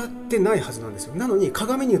笑ってないはずなんですよ。なのに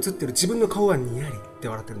鏡に映ってる自分の顔はにやりって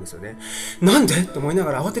笑ってるんですよね。なんでと思いな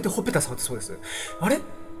がら慌ててほっぺた触ってそうです。あれ、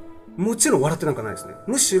もちろん笑ってなんかないですね。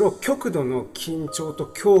むしろ極度の緊張と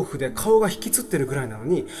恐怖で顔が引きつってるぐらいなの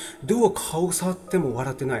に、どう顔を触っても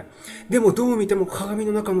笑ってない。でもどう見ても鏡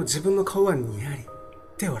の中の自分の顔はにやりっ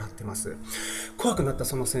て笑ってます。怖くなった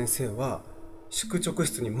その先生は宿直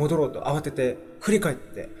室に戻ろうと慌てて振り返っ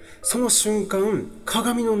て、その瞬間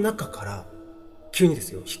鏡の中から急にで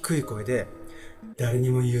すよ、低い声で誰に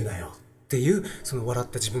も言うなよっていうその笑っ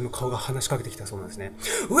た自分の顔が話しかけてきたそうなんですね。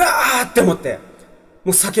うわーって思って、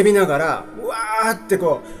もう叫びながらうわーって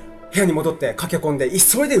こう部屋に戻って駆け込んで、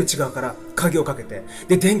急いで内側から鍵をかけて、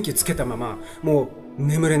で電気つけたままもう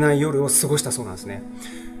眠れない夜を過ごしたそうなんですね。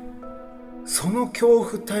その恐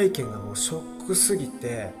怖体験がもうショックすぎ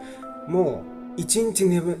て、もう一日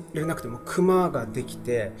眠れなくてもクマができ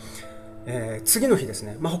て、次の日です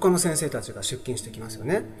ね、他の先生たちが出勤してきますよ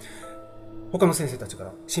ね。他の先生たちか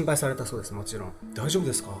ら心配されたそうです。もちろん大丈夫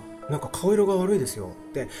ですか、なんか顔色が悪いですよ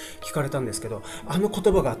って聞かれたんですけど、あの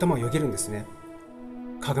言葉が頭をよぎるんですね。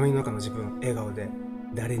鏡の中の自分、笑顔で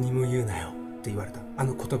誰にも言うなよって言われたあ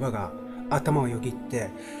の言葉が頭をよぎって、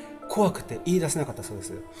怖くて言い出せなかったそうで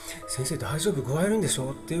す。先生大丈夫、具合悪いんでし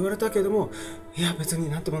ょって言われたけども、いや別に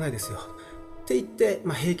なんともないですよって言って、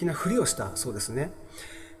平気なふりをしたそうですね。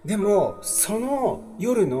でもその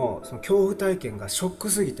夜のその恐怖体験がショック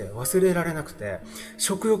すぎて忘れられなくて、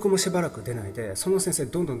食欲もしばらく出ないで、その先生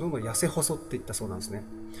どんどん痩せ細っていったそうなんですね。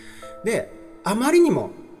で、あまりに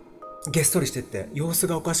もげっそりしてって様子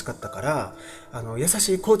がおかしかったから、優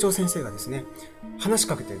しい校長先生がですね話し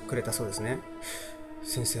かけてくれたそうですね。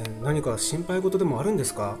先生、何か心配事でもあるんで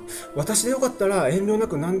すか、私でよかったら遠慮な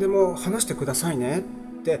く何でも話してくださいね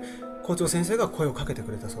って校長先生が声をかけて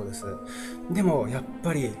くれたそうです。でもやっ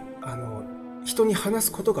ぱり人に話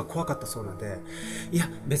すことが怖かったそうなんで、いや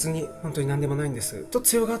別に本当に何でもないんですと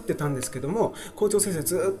強がってたんですけども、校長先生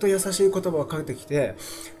ずっと優しい言葉をかけてきて、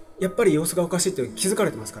やっぱり様子がおかしいって気づか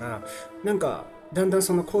れてますから、なんかだんだん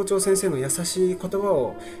その校長先生の優しい言葉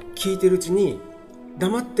を聞いてるうちに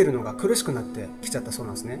黙ってるのが苦しくなってきちゃったそう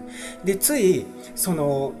なんですね。で、ついそ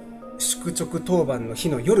の宿直当番の日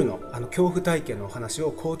の夜の恐怖体験のお話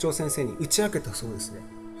を校長先生に打ち明けたそうですね。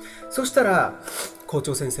そしたら校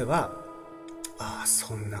長先生は、ああ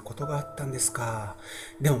そんなことがあったんですか、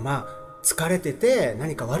でも疲れてて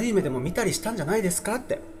何か悪い目でも見たりしたんじゃないですかっ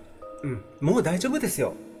て。もう大丈夫です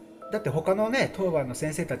よ。だって他のね、当番の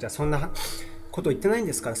先生たちはそんなこと言ってないん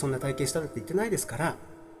ですから、そんな体験したって言ってないですから、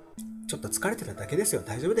ちょっと疲れてただけですよ、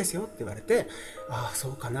大丈夫ですよって言われて、ああ、そ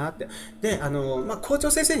うかなって。で、校長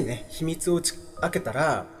先生にね、秘密を打ち明けた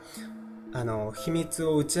ら、秘密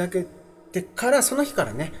を打ち明けてから、その日か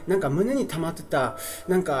らね、なんか胸に溜まってた、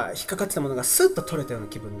なんか引っかかってたものがスッと取れたような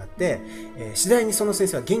気分になって、次第にその先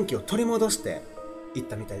生は元気を取り戻していっ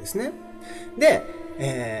たみたいですね。で、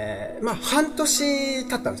半年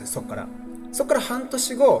経ったんですよ、そこから。そこから半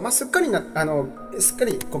年後、すっかり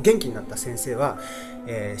こう元気になった先生は、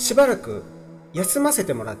しばらく休ませ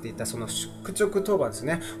てもらっていたその宿直当番です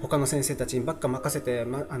ね、他の先生たちにばっか任せて、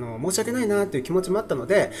申し訳ないなという気持ちもあったの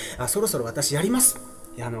で、そろそろ私やります。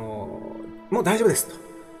もう大丈夫ですと。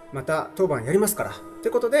また当番やりますから。とい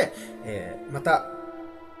うことで、また、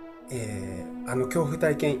恐怖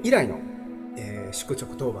体験以来の、宿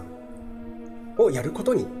直当番をやるこ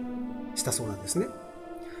とにしたそうなんですね。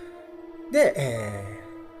で、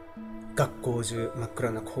学校中真っ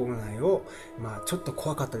暗な校内を、ちょっと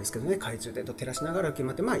怖かったですけどね、懐中電灯照らしながら決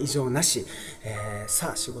まって、異常なし、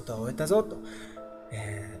さあ仕事は終えたぞと、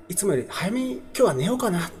いつもより早めに今日は寝よう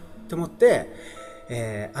かなと思って、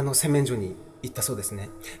洗面所に行ったそうですね。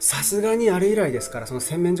さすがにあれ以来ですから、その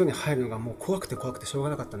洗面所に入るのがもう怖くてしょうが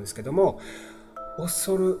なかったんですけども、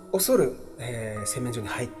恐る、洗面所に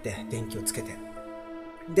入って電気をつけて、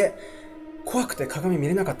で怖くて鏡見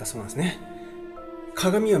れなかったそうなんですね。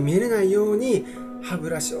鏡を見れないように歯ブ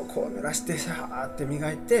ラシをこう濡らしてシャーって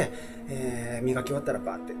磨いて、磨き終わったら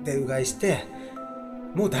バーってでうがいして、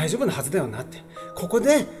もう大丈夫なはずだよなって、ここ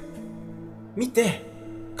で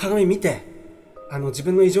鏡見て自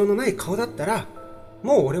分の異常のない顔だったら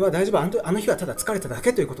もう俺は大丈夫、あの日はただ疲れただ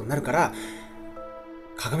けということになるから、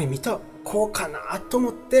鏡見たこうかなと思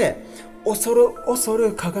って恐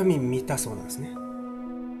る鏡見たそうなんですね。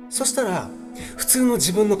そしたら普通の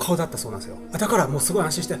自分の顔だったそうなんですよ。だからもうすごい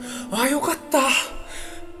安心して、よかった、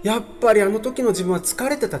やっぱりあの時の自分は疲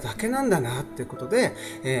れてただけなんだなっていうこと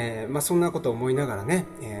で、そんなことを思いながらね、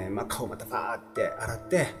顔またバーって洗っ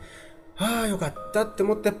て、よかったって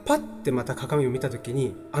思ってパッてまた鏡を見た時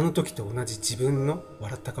に、あの時と同じ自分の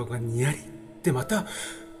笑った顔がにやりってまた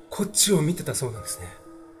こっちを見てたそうなんですね。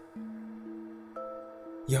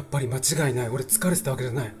やっぱり間違いない、俺疲れてたわけじ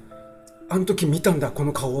ゃない、あの時見たんだこ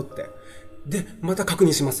の顔って。でまた確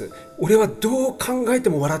認します。俺はどう考えて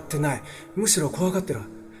も笑ってない、むしろ怖がってる、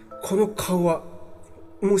この顔は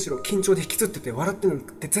むしろ緊張で引きつってて笑ってるなん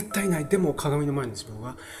て絶対ない。でも鏡の前の自分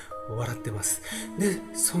は笑ってます。で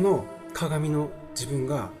その鏡の自分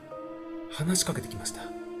が話しかけてきました。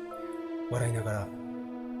笑いながら、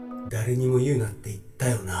誰にも言うなって言った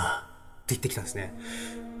よなって言ってきたんですね。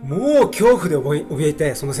もう恐怖で怯え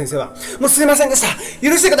て、その先生はもうすいませんでした、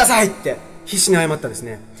許してくださいって必死に謝ったんです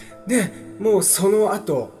ね。でもうその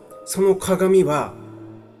後その鏡は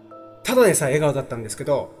ただでさえ笑顔だったんですけ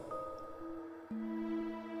ど、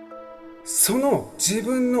その自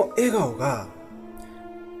分の笑顔が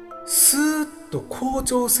スーッと校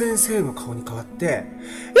長先生の顔に変わって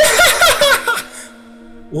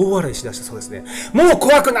大笑いしだしたそうですね。もう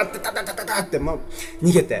怖くなってタタタタタって逃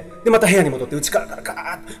げて、でまた部屋に戻って内からガ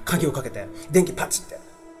ーッ鍵をかけて電気パチって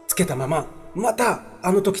つけたまま、また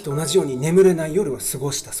あの時と同じように眠れない夜を過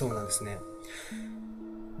ごしたそうなんですね。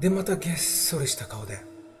でまたげっそりした顔で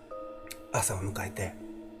朝を迎えて、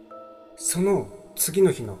その次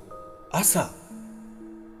の日の朝、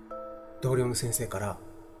同僚の先生から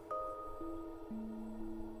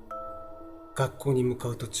学校に向か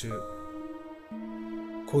う途中、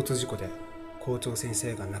交通事故で校長先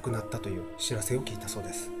生が亡くなったという知らせを聞いたそう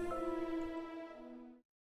です。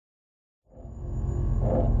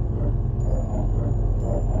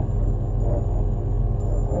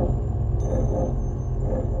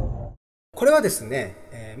これはですね、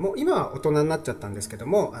もう今は大人になっちゃったんですけど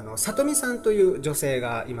も、里美さんという女性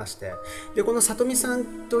がいまして、でこの里美さん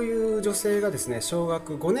という女性がですね、小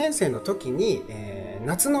学5年生の時に、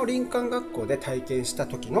夏の林間学校で体験した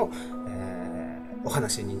時の、お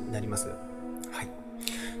話になります。はい。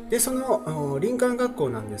でその林間学校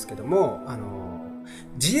なんですけども、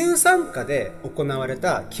自由参加で行われ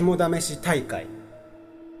た肝試し大会っ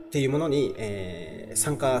ていうものに、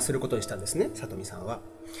参加することにしたんですね、里美さんは。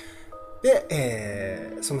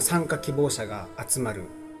で、その参加希望者が集まる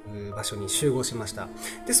場所に集合しました。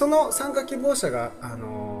でその参加希望者が、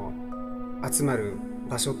集まる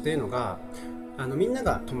場所っていうのが、みんな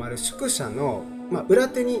が泊まる宿舎の、裏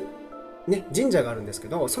手に、ね、神社があるんですけ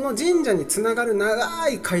ど、その神社につながる長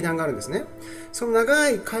い階段があるんですね。その長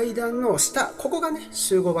い階段の下、ここがね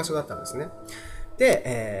集合場所だったんですね。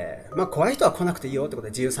で、怖い人は来なくていいよってこと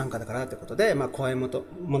で自由参加だからってことで、怖いも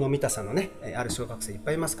の見たさのね、ある小学生いっ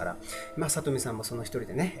ぱいいますから、さとみさんもその一人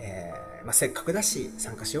でね、せっかくだし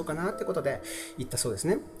参加しようかなってことで行ったそうです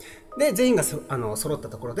ね。で、全員が揃った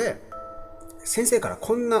ところで、先生から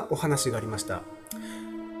こんなお話がありました。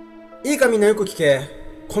いいかみんなよく聞け。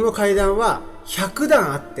この階段は100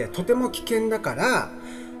段あってとても危険だから、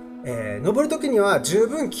登るときには十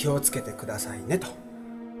分気をつけてくださいねと。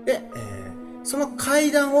で、その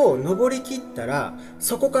階段を登りきったら、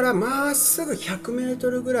そこからまっすぐ100メー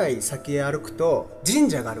トルぐらい先へ歩くと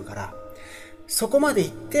神社があるから、そこまで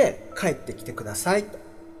行って帰ってきてくださいと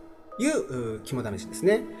いう肝試しです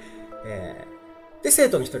ね。で、生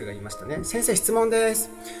徒の一人が言いましたね。先生、質問で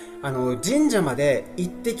す。神社まで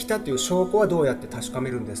行ってきたという証拠はどうやって確か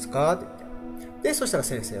めるんですかって言って。で、そしたら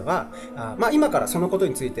先生は、今からそのこと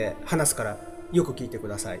について話すからよく聞いてく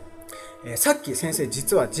ださい。さっき先生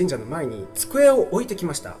実は神社の前に机を置いてき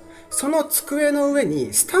ました。その机の上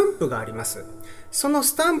にスタンプがあります。その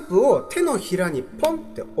スタンプを手のひらにポンっ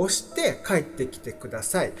て押して帰ってきてくだ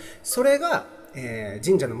さい。それが、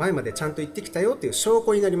神社の前までちゃんと行ってきたよっていう証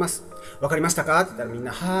拠になります。わかりましたかって言ったらみん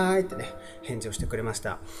なはーいってね、返事をしてくれまし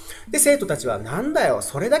た。で、生徒たちはなんだよ、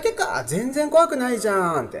それだけか、全然怖くないじ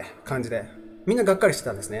ゃんって感じで、みんながっかりして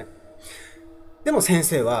たんですね。でも先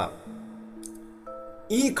生は、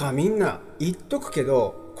いいかみんな言っとくけ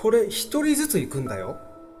ど、これ一人ずつ行くんだよ。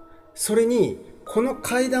それに、この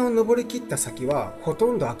階段を登り切った先はほ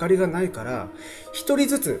とんど明かりがないから、一人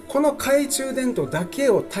ずつこの懐中電灯だけ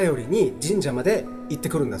を頼りに神社まで行って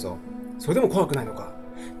くるんだぞ。それでも怖くないのか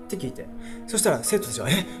って聞いて、そしたら生徒たちは、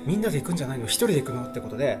みんなで行くんじゃないの？一人で行くの？ってこ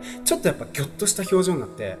とで、ちょっとやっぱギョッとした表情になっ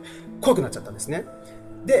て怖くなっちゃったんですね。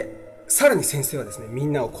で、さらに先生はですね、み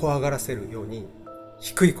んなを怖がらせるように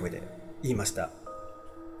低い声で言いました。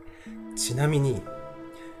ちなみに、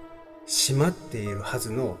閉まっているは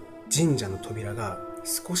ずの神社の扉が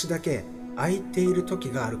少しだけ開いている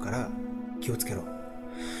時があるから気をつけろ。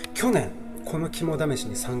去年この肝試し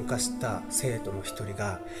に参加した生徒の一人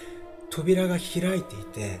が扉が開いてい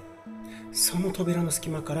て、その扉の隙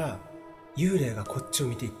間から幽霊がこっちを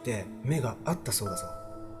見ていって目があったそうだぞ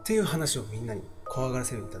っていう話をみんなに怖がら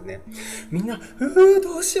せるように言ったんで、みんな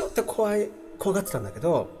どうしようって怖がってたんだけ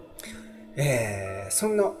ど、そ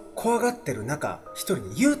んな怖がってる中、一人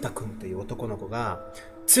にゆうたくんっていう男の子が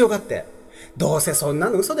強がって、どうせそんな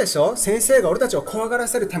の嘘でしょ？先生が俺たちを怖がら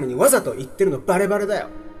せるためにわざと言ってるのバレバレだよ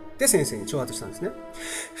って先生に挑発したんですね。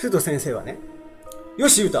すると先生はね、よ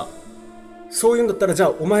しゆうた、そういうんだったらじゃあ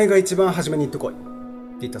お前が一番初めに言ってこいって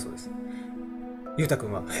言ったそうです。ゆうたく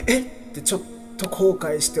んはってちょっと後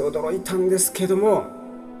悔して驚いたんですけども、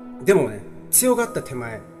でもね、強がった手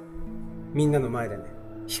前、みんなの前でね、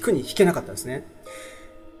引くに引けなかったんですね。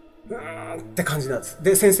って感じなんです。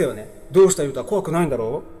で、先生はね、どうしたゆうた、怖くないんだ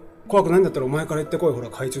ろう？怖くないんだったらお前から言ってこい、ほら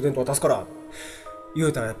懐中電灯渡すから。ゆ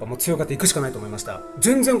うたはやっぱもう強がって行くしかないと思いました。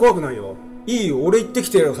全然怖くないよ。いいよ、俺行ってき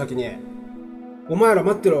てよ、先に。お前ら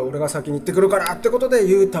待ってろ、俺が先に行ってくるからってことで、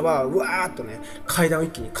ゆうたはうわーっとね、階段を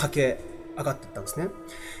一気に駆け上がっていったんですね。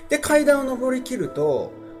で、階段を登り切る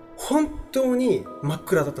と、本当に真っ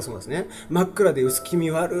暗だったそうですね。真っ暗で薄気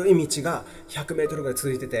味悪い道が100メートルぐらい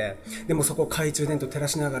続いてて、でもそこを懐中電灯照ら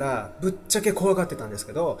しながら、ぶっちゃけ怖がってたんです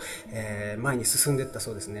けど、前に進んでいった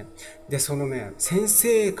そうですね。で、そのね、先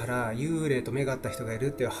生から幽霊と目が合った人がいる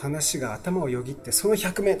っていう話が頭をよぎって、その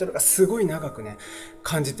100メートルがすごい長くね、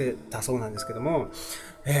感じてたそうなんですけども、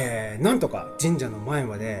なんとか神社の前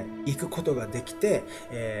まで行くことができて、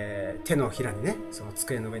手のひらにね、その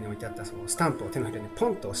机の上に置いてあったそのスタンプを手のひらにポ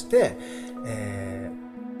ンと押して、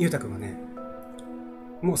ゆうたくんはね、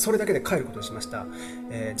もうそれだけで帰ることをしました。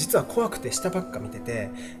実は怖くて下ばっか見て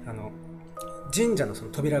て、神社のそ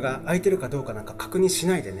の扉が開いてるかどうかなんか確認し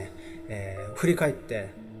ないでね、振り返って、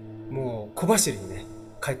もう小走りにね、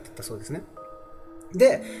帰ってったそうですね。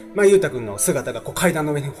で、ゆうたくんの姿がこう階段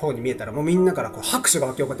の上の方に見えたら、もうみんなからこう拍手が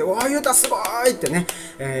湧き起こって、わあ、ゆうたすごいってね、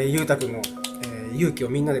ゆうたくんの、勇気を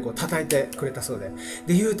みんなでこう叩いてくれたそうで、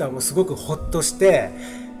で、ゆうたはもうすごくほっとして、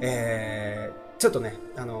ちょっとね、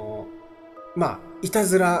いた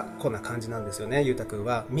ずらこな感じなんですよね、ゆうたくん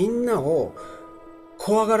は。みんなを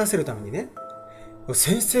怖がらせるためにね、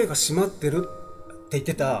先生が閉まってるって言っ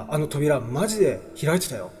てたあの扉、マジで開いて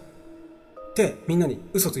たよ。で、みんなに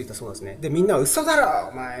嘘ついたそうですね。で、みんなは嘘だろ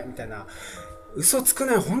お前みたいな。嘘つく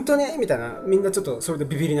なよ本当にみたいな。みんなちょっとそれで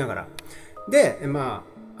ビビりながら。で、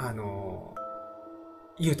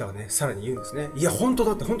ゆうたはね、さらに言うんですね。いや、本当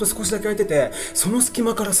だって、本当少しだけ空いてて、その隙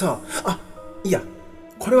間からさ、いや、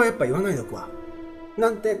これはやっぱ言わないでおくわ。な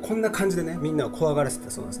んて、こんな感じでね、みんなを怖がらせて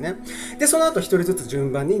たそうなんですね。で、その後一人ずつ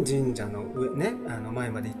順番に神社の上ね、前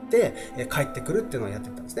まで行って、帰ってくるっていうのをやって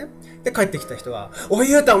たんですね。で、帰ってきた人は、おい、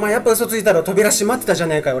ゆうた、お前やっぱ嘘ついたろ、扉閉まってたじゃ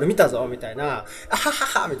ねえかよ、俺見たぞ、みたいな、あは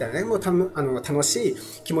はは、みたいなね、もう楽しい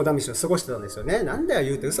肝試しを過ごしてたんですよね。なんだよ、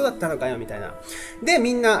ゆうた、嘘だったのかよ、みたいな。で、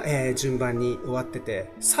みんな、順番に終わって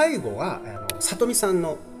て、最後は、里見さん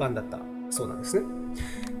の番だったそうなんですね。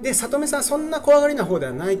で、里見さんそんな怖がりな方で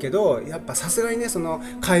はないけど、やっぱさすがにね、その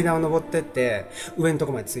階段を登ってって、上のと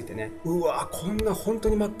こまでついてね、うわこんな本当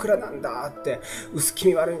に真っ暗なんだって、薄気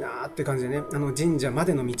味悪いなって感じでね、神社ま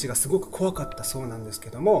での道がすごく怖かったそうなんですけ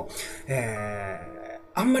ども、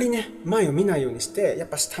あんまりね、前を見ないようにして、やっ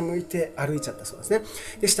ぱ下向いて歩いちゃったそうですね。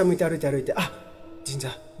で、下向いて歩いて、あ、神社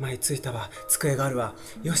前着いたわ、机があるわ、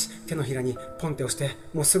よし、手のひらにポンって押して、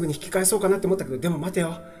もうすぐに引き返そうかなって思ったけど、でも待て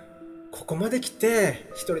よ。ここまで来て、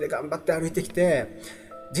一人で頑張って歩いてきて、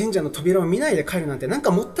神社の扉を見ないで帰るなんてなん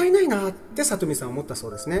かもったいないなって里見さんは思ったそ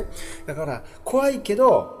うですね。だから怖いけ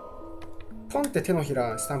ど、ポンって手のひ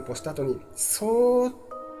らスタンプをした後に、そーっ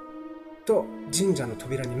と神社の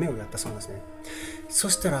扉に目をやったそうなんですね。そ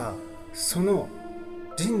したら、その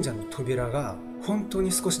神社の扉が本当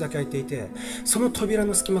に少しだけ開いていて、その扉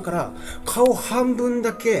の隙間から顔半分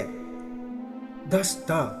だけ出し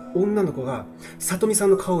た女の子が里見さん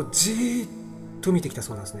の顔をじーっと見てきた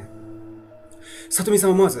そうなんですね。里見さん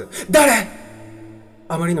は思わず、誰?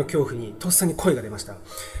あまりの恐怖にとっさに声が出ました。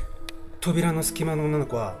扉の隙間の女の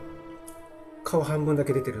子は顔半分だ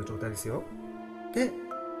け出てる状態ですよ。で、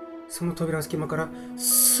その扉の隙間から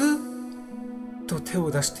スッと手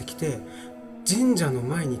を出してきて、神社の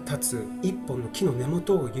前に立つ一本の木の根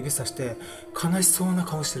元を指さして悲しそうな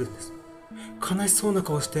顔をしてるんです。悲しそうな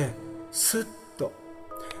顔してスッと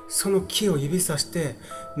その木を指さして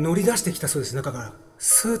乗り出してきたそうです。中から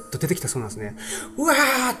スーッと出てきたそうなんですね。うわ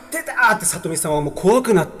ー出たーって里見さんはもう怖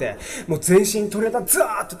くなって、もう全身鳥肌ザ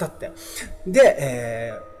ーって立って、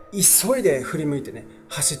で、急いで振り向いてね、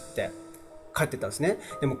走って帰ってったんですね。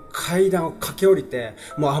でも階段を駆け下りて、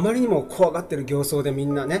もうあまりにも怖がってる形相でみ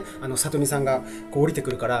んなね、里見さんがこう降りて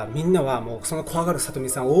くるから、みんなはもうその怖がる里見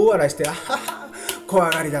さんを大笑いして、あはは怖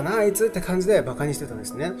がりだなあいつって感じでバカにしてたんで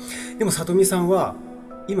すね。でも里見さんは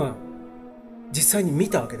今実際に見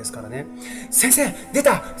たわけですからね。先生出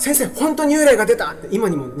た、先生本当に幽霊が出たって今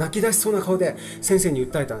にも泣き出しそうな顔で先生に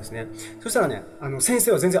訴えたんですね。そしたらね、先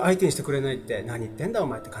生は全然相手にしてくれないって、何言ってんだお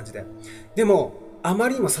前って感じで。でもあま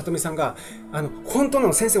りにも里見さんが、本当な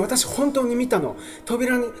の先生、私本当に見たの。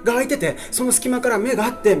扉が開いてて、その隙間から目があ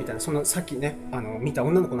って、みたいな、そのさっきね、見た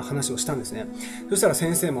女の子の話をしたんですね。そしたら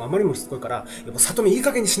先生もあまりにもしつこいから、やっぱ里見いい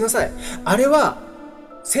加減にしなさい。あれは、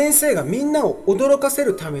先生がみんなを驚かせ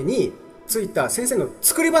るために、ついた先生の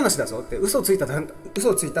作り話だぞって、嘘をついた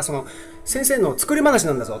その先生の作り話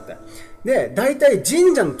なんだぞって。で、大体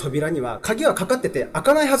神社の扉には鍵はかかってて開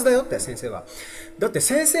かないはずだよって先生は。だって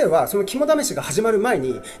先生はその肝試しが始まる前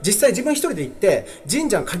に実際自分一人で行って神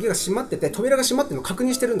社の鍵が閉まってて扉が閉まってるのを確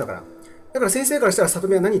認してるんだから。だから先生からしたら里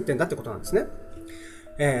見は何言ってんだってことなんですね。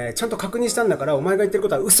ちゃんと確認したんだからお前が言ってるこ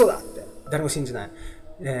とは嘘だって誰も信じない。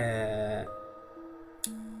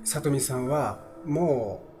里見さんは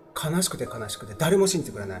もう悲しくて誰も信じ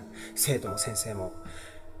てくれない。生徒も先生も。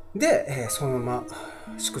で、そのまま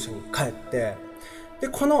宿舎に帰って、で、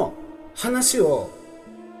この話を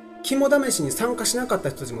肝試しに参加しなかった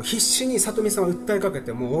人たちも必死に里見さんを訴えかけ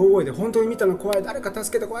て、もう大声で本当に見たの怖い、誰か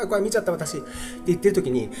助けて怖い見ちゃった私って言ってる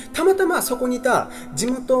時に、たまたまそこにいた地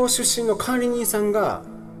元出身の管理人さんが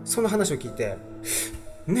その話を聞いて、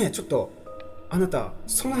ねえちょっとあなた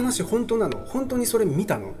その話本当なの？本当にそれ見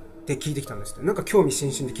たの？って聞いてきたんですって。なんか興味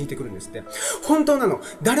津々で聞いてくるんですって。本当なの？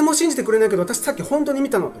誰も信じてくれないけど私さっき本当に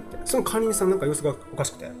見たのって言って、その管理人さんなんか様子がおか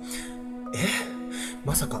しくて、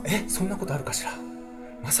まさかそんなことあるかしら、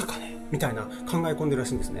まさかねみたいな考え込んでるら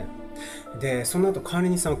しいんですね。で、その後管理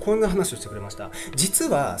人さんはこんな話をしてくれました。実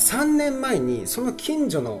は3年前にその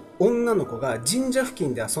近所の女の子が神社付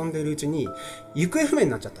近で遊んでいるうちに行方不明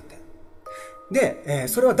になっちゃったって。で、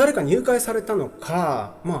それは誰かに誘拐されたの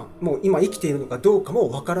か、もう今生きているのかどうかも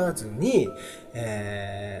分からずに、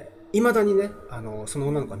未だにね、その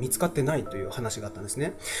女の子が見つかってないという話があったんです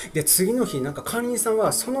ね。で、次の日、なんか管理人さん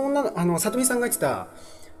は、その女の、里見さんが言ってた、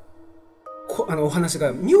お話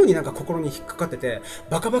が妙になんか心に引っかかってて、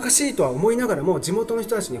バカバカしいとは思いながらも、地元の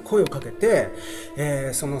人たちに声をかけて、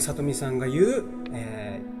その里見さんが言う、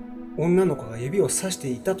女の子が指をさして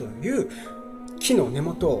いたという木の根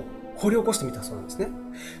元を掘り起こしてみたそうなんですね。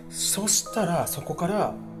そしたらそこか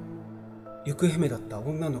ら行方不明だった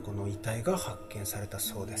女の子の遺体が発見された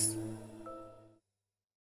そうです。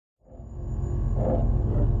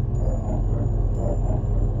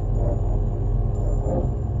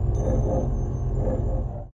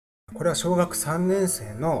これは小学3年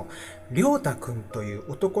生のりょうたくんとい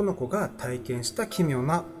う男の子が体験した奇妙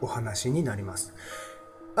なお話になります。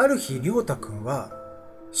ある日、りょうたくんは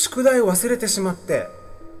宿題を忘れてしまって、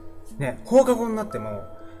ね、放課後になっても、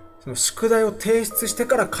その宿題を提出して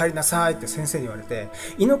から帰りなさいって先生に言われて、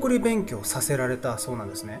居残り勉強させられたそうなん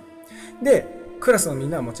ですね。で、クラスのみん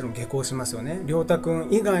なはもちろん下校しますよね。りょうたくん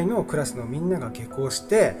以外のクラスのみんなが下校し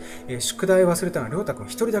て、宿題を忘れたのはりょうたくん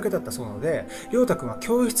一人だけだったそうなので、りょうたくんは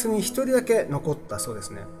教室に一人だけ残ったそうです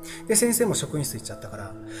ね。で、先生も職員室行っちゃったか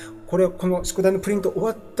ら、この宿題のプリント終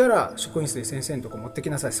わったら職員室で先生のとこ持ってき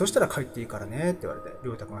なさい。そしたら帰っていいからねって言われて、り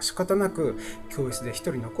ょうたくんは仕方なく教室で一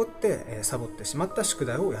人残って、サボってしまった宿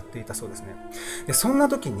題をやっていたそうですね。で、そんな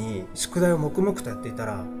時に宿題を黙々とやっていた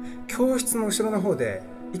ら、教室の後ろの方で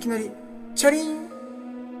いきなりチャリン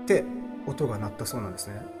って音が鳴ったそうなんです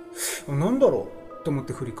ね。なんだろうと思っ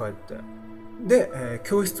て振り返って。で、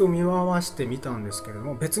教室を見回してみたんですけれど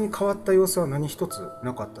も、別に変わった様子は何一つ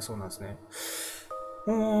なかったそうなんですね。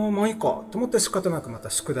まあいいかと思って仕方なくまた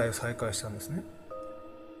宿題を再開したんですね。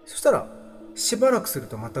そしたら、しばらくする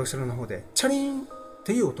とまた後ろの方でチャリンっ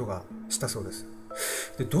ていう音がしたそうです。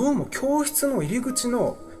で、どうも教室の入り口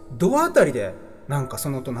のドアあたりでなんかそ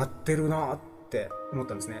の音鳴ってるなって思っ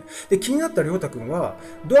たんですね。で、気になったりょうたくんは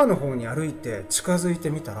ドアの方に歩いて近づいて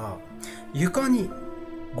みたら、床に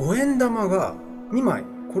5円玉が2枚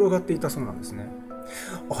転がっていたそうなんですね。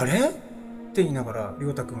あれって言いながらり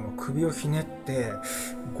ょうたくんは首をひねって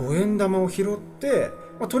5円玉を拾って、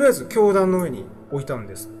とりあえず教壇の上に置いたん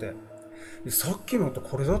ですって。で、さっきの音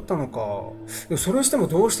これだったのか。でもそれにしても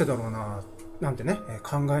どうしてだろうななんてね、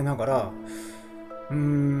考えながら、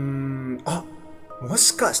も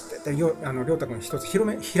しかしてりょうたくん一つひら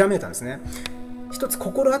めいたんですね。一つ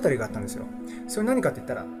心当たりがあったんですよ。それ何かって言っ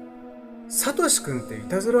たら、サトシくんっていうい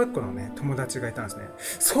たずらっ子のね、友達がいたんですね。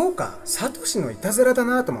そうか、サトシのいたずらだ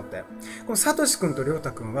なと思って。このサトシくんとりょう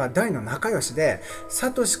たくんは大の仲良しで、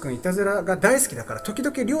サトシくんいたずらが大好きだから、時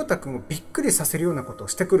々りょうたくんをびっくりさせるようなことを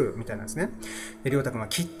してくるみたいなんですね。で、りょうたくんは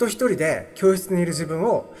きっと一人で教室にいる自分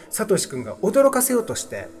をサトシくんが驚かせようとし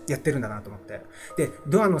てやってるんだなと思って。で、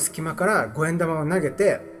ドアの隙間から5円玉を投げ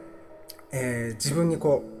て、自分に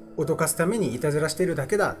こう、脅かすためにいたずらしているだ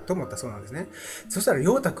けだと思ったそうなんですね。そしたらり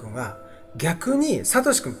ょうたくんは、逆にサ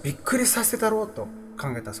トシくんびっくりさせたろうと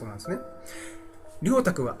考えたそうなんですね。りょう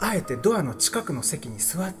たくんはあえてドアの近くの席に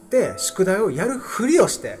座って宿題をやるふりを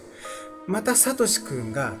して、またサトシく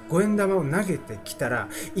んが5円玉を投げてきたら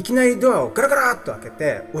いきなりドアをガラガラっと開け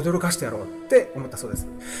て驚かしてやろうって思ったそうです。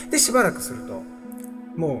で、しばらくすると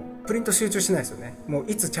もうプリント集中しないですよね。もう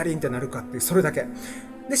いつチャリンってなるかっていうそれだけ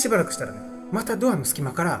で、しばらくしたらね、またドアの隙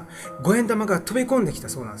間から5円玉が飛び込んできた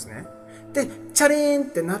そうなんですね。で、チャリーンっ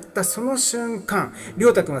てなったその瞬間、り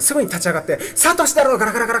ょうたくんはすぐに立ち上がって、サトシだろガ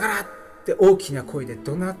ラガラガラガラって大きな声で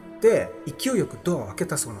怒鳴って、勢いよくドアを開け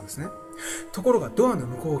たそうなんですね。ところがドアの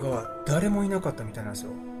向こう側、誰もいなかったみたいなんです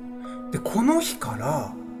よ。で、この日か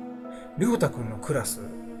ら、りょうたくんのクラス、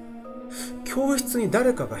教室に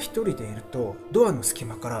誰かが一人でいると、ドアの隙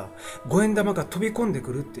間から5円玉が飛び込んで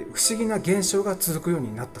くるっていう不思議な現象が続くよう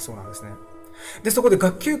になったそうなんですね。で、そこで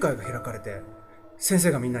学級会が開かれて、先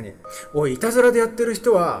生がみんなに、おい、いたずらでやってる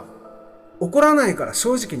人は、怒らないから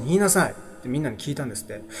正直に言いなさいってみんなに聞いたんですっ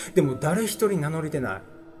て。でも誰一人名乗り出ない。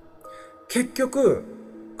結局、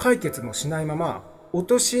解決もしないまま、落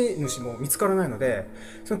とし主も見つからないので、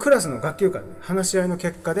そのクラスの学級会の話し合いの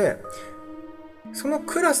結果で、その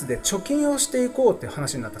クラスで貯金をしていこうって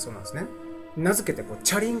話になったそうなんですね。名付けて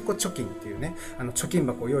チャリンコ貯金っていうね、貯金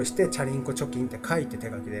箱を用意して、チャリンコ貯金って書いて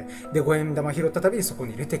手書きで、で、5円玉拾ったたびにそこ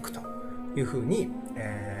に入れていくと。いう風に、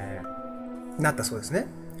なったそうですね。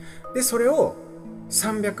で、それを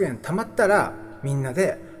300円貯まったらみんな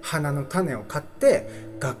で花の種を買って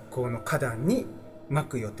学校の花壇にま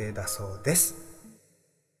く予定だそうです。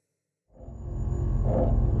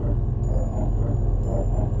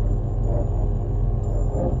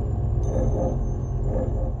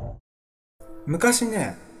昔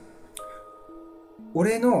ね、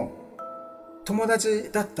俺の友達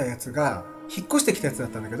だったやつが引っ越してきたやつだっ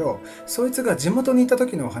たんだけど、そいつが地元にいた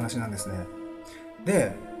時のお話なんですね。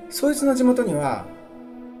で、そいつの地元には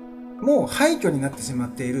もう廃墟になってしまっ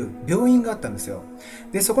ている病院があったんですよ。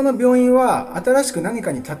で、そこの病院は新しく何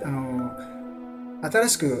かに新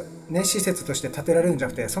しくね、施設として建てられるんじゃ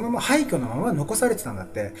なくて、そのまま廃墟のまま残されてたんだっ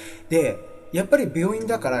て。で、やっぱり病院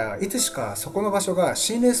だから、いつしかそこの場所が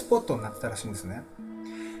心霊スポットになってたらしいんですね。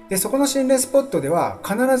で、そこの心霊スポットでは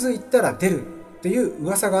必ず行ったら出るっていう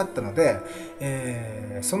噂があったので、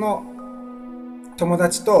その友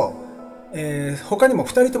達と、他にも2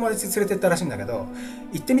人友達連れてったらしいんだけど、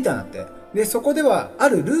行ってみたんだって。で、そこではあ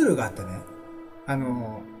るルールがあってね、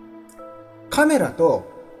カメラ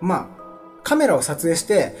を撮影し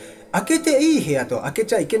て、開けていい部屋と開け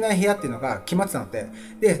ちゃいけない部屋っていうのが決まってたので、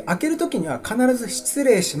で、開けるときには必ず失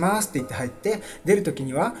礼しますって言って入って、出るとき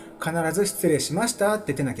には必ず失礼しましたっ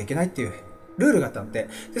て出なきゃいけないっていうルールがあったので、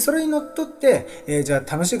それにのっとって、じゃあ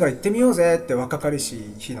楽しいから行ってみようぜって若かり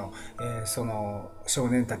し日の、その少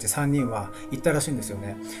年たち3人は行ったらしいんですよ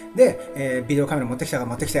ね。で、ビデオカメラ持ってきたから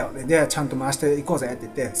持ってきたよ。で、ちゃんと回していこうぜって言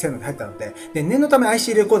って、せーので入ったので、で、念のため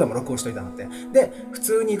IC レコーダーも録音しといたので、で、普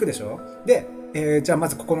通に行くでしょ。で、じゃあま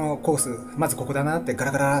ずここのコース、まずここだなってガ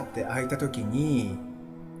ラガラって開いた時に、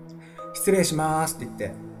失礼しますって言っ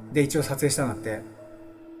て、で、一応撮影したのって、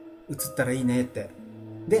映ったらいいねって。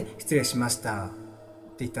で、失礼しましたって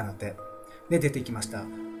言ったのって。で、出てきました。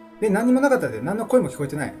で、何にもなかったで、何の声も聞こえ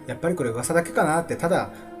てない。やっぱりこれ噂だけかなって、た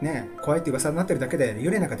だ、ね、怖いって噂になってるだけで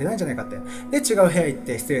幽霊なんか出ないんじゃないかって。で、違う部屋行っ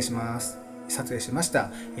て、失礼します。撮影しまし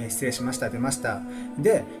た。失礼しました。出ました。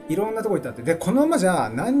で、いろんなとこ行ったって。で、このままじ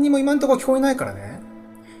ゃ何にも今んとこ聞こえないからね、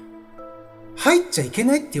入っちゃいけ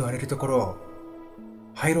ないって言われるところ、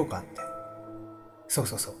入ろうかって。そう。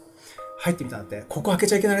入ってみたんだって。ここ開け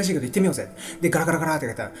ちゃいけないらしいけど行ってみようぜ。で、ガラガラガラって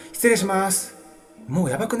言ったら、失礼します。もう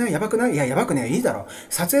やばくない？いや、やばくねえ。いいだろ。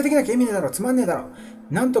撮影できなきゃ意味ねえだろ。つまんねえだろ。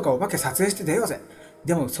なんとかお化け撮影して出ようぜ。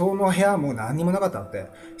でも、その部屋はもう何にもなかったのって。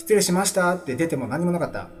失礼しましたって出ても何もなか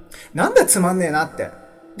った。なんでつまんねえなって。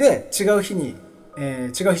で、違う日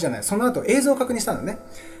じゃない。その後映像を確認したんだね。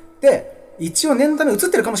で、一応念のため映っ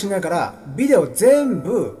てるかもしれないから、ビデオ全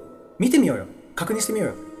部見てみようよ。確認してみよう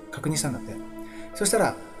よ。確認したんだって。そした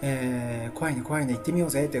ら、怖いね、行ってみよう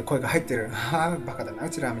ぜっていう声が入ってる。バカだな、う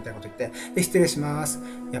ちら、みたいなこと言って。で、失礼します。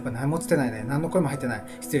やっぱ何も映ってないね。何の声も入ってない。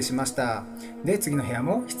失礼しました。で、次の部屋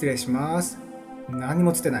も、失礼します。何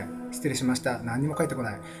も映ってない。失礼しました。何にも返ってこ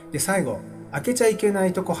ない。で、最後、開けちゃいけな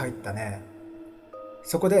いとこ入ったね。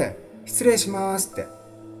そこで、失礼しますって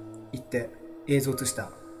言って映像映した。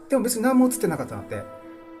でも別に何も映ってなかったなって。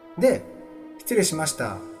で、失礼しまし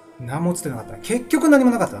た。何も映ってなかった。結局何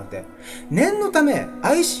もなかったなって。念のため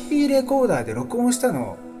IC レコーダーで録音した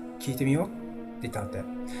のを聞いてみようって言ったんだって。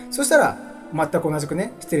そしたら、全く同じく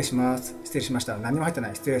ね、失礼します。失礼しました。何も入って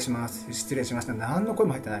ない。失礼します。失礼しました。何の声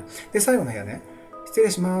も入ってない。で、最後の部屋ね、失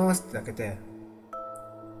礼しますって開けて、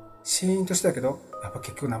シーンとしてたけど、やっぱ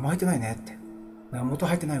結局何も入ってないねって。何も音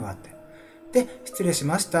入ってないわって。で、失礼し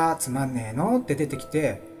ました。つまんねえのって出てき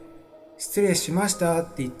て、失礼しましたっ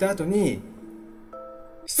て言った後に、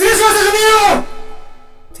失礼しましたじゃねえよっ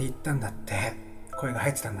て言ったんだって。声が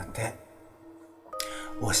入ってたんだって。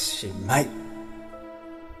おしまい。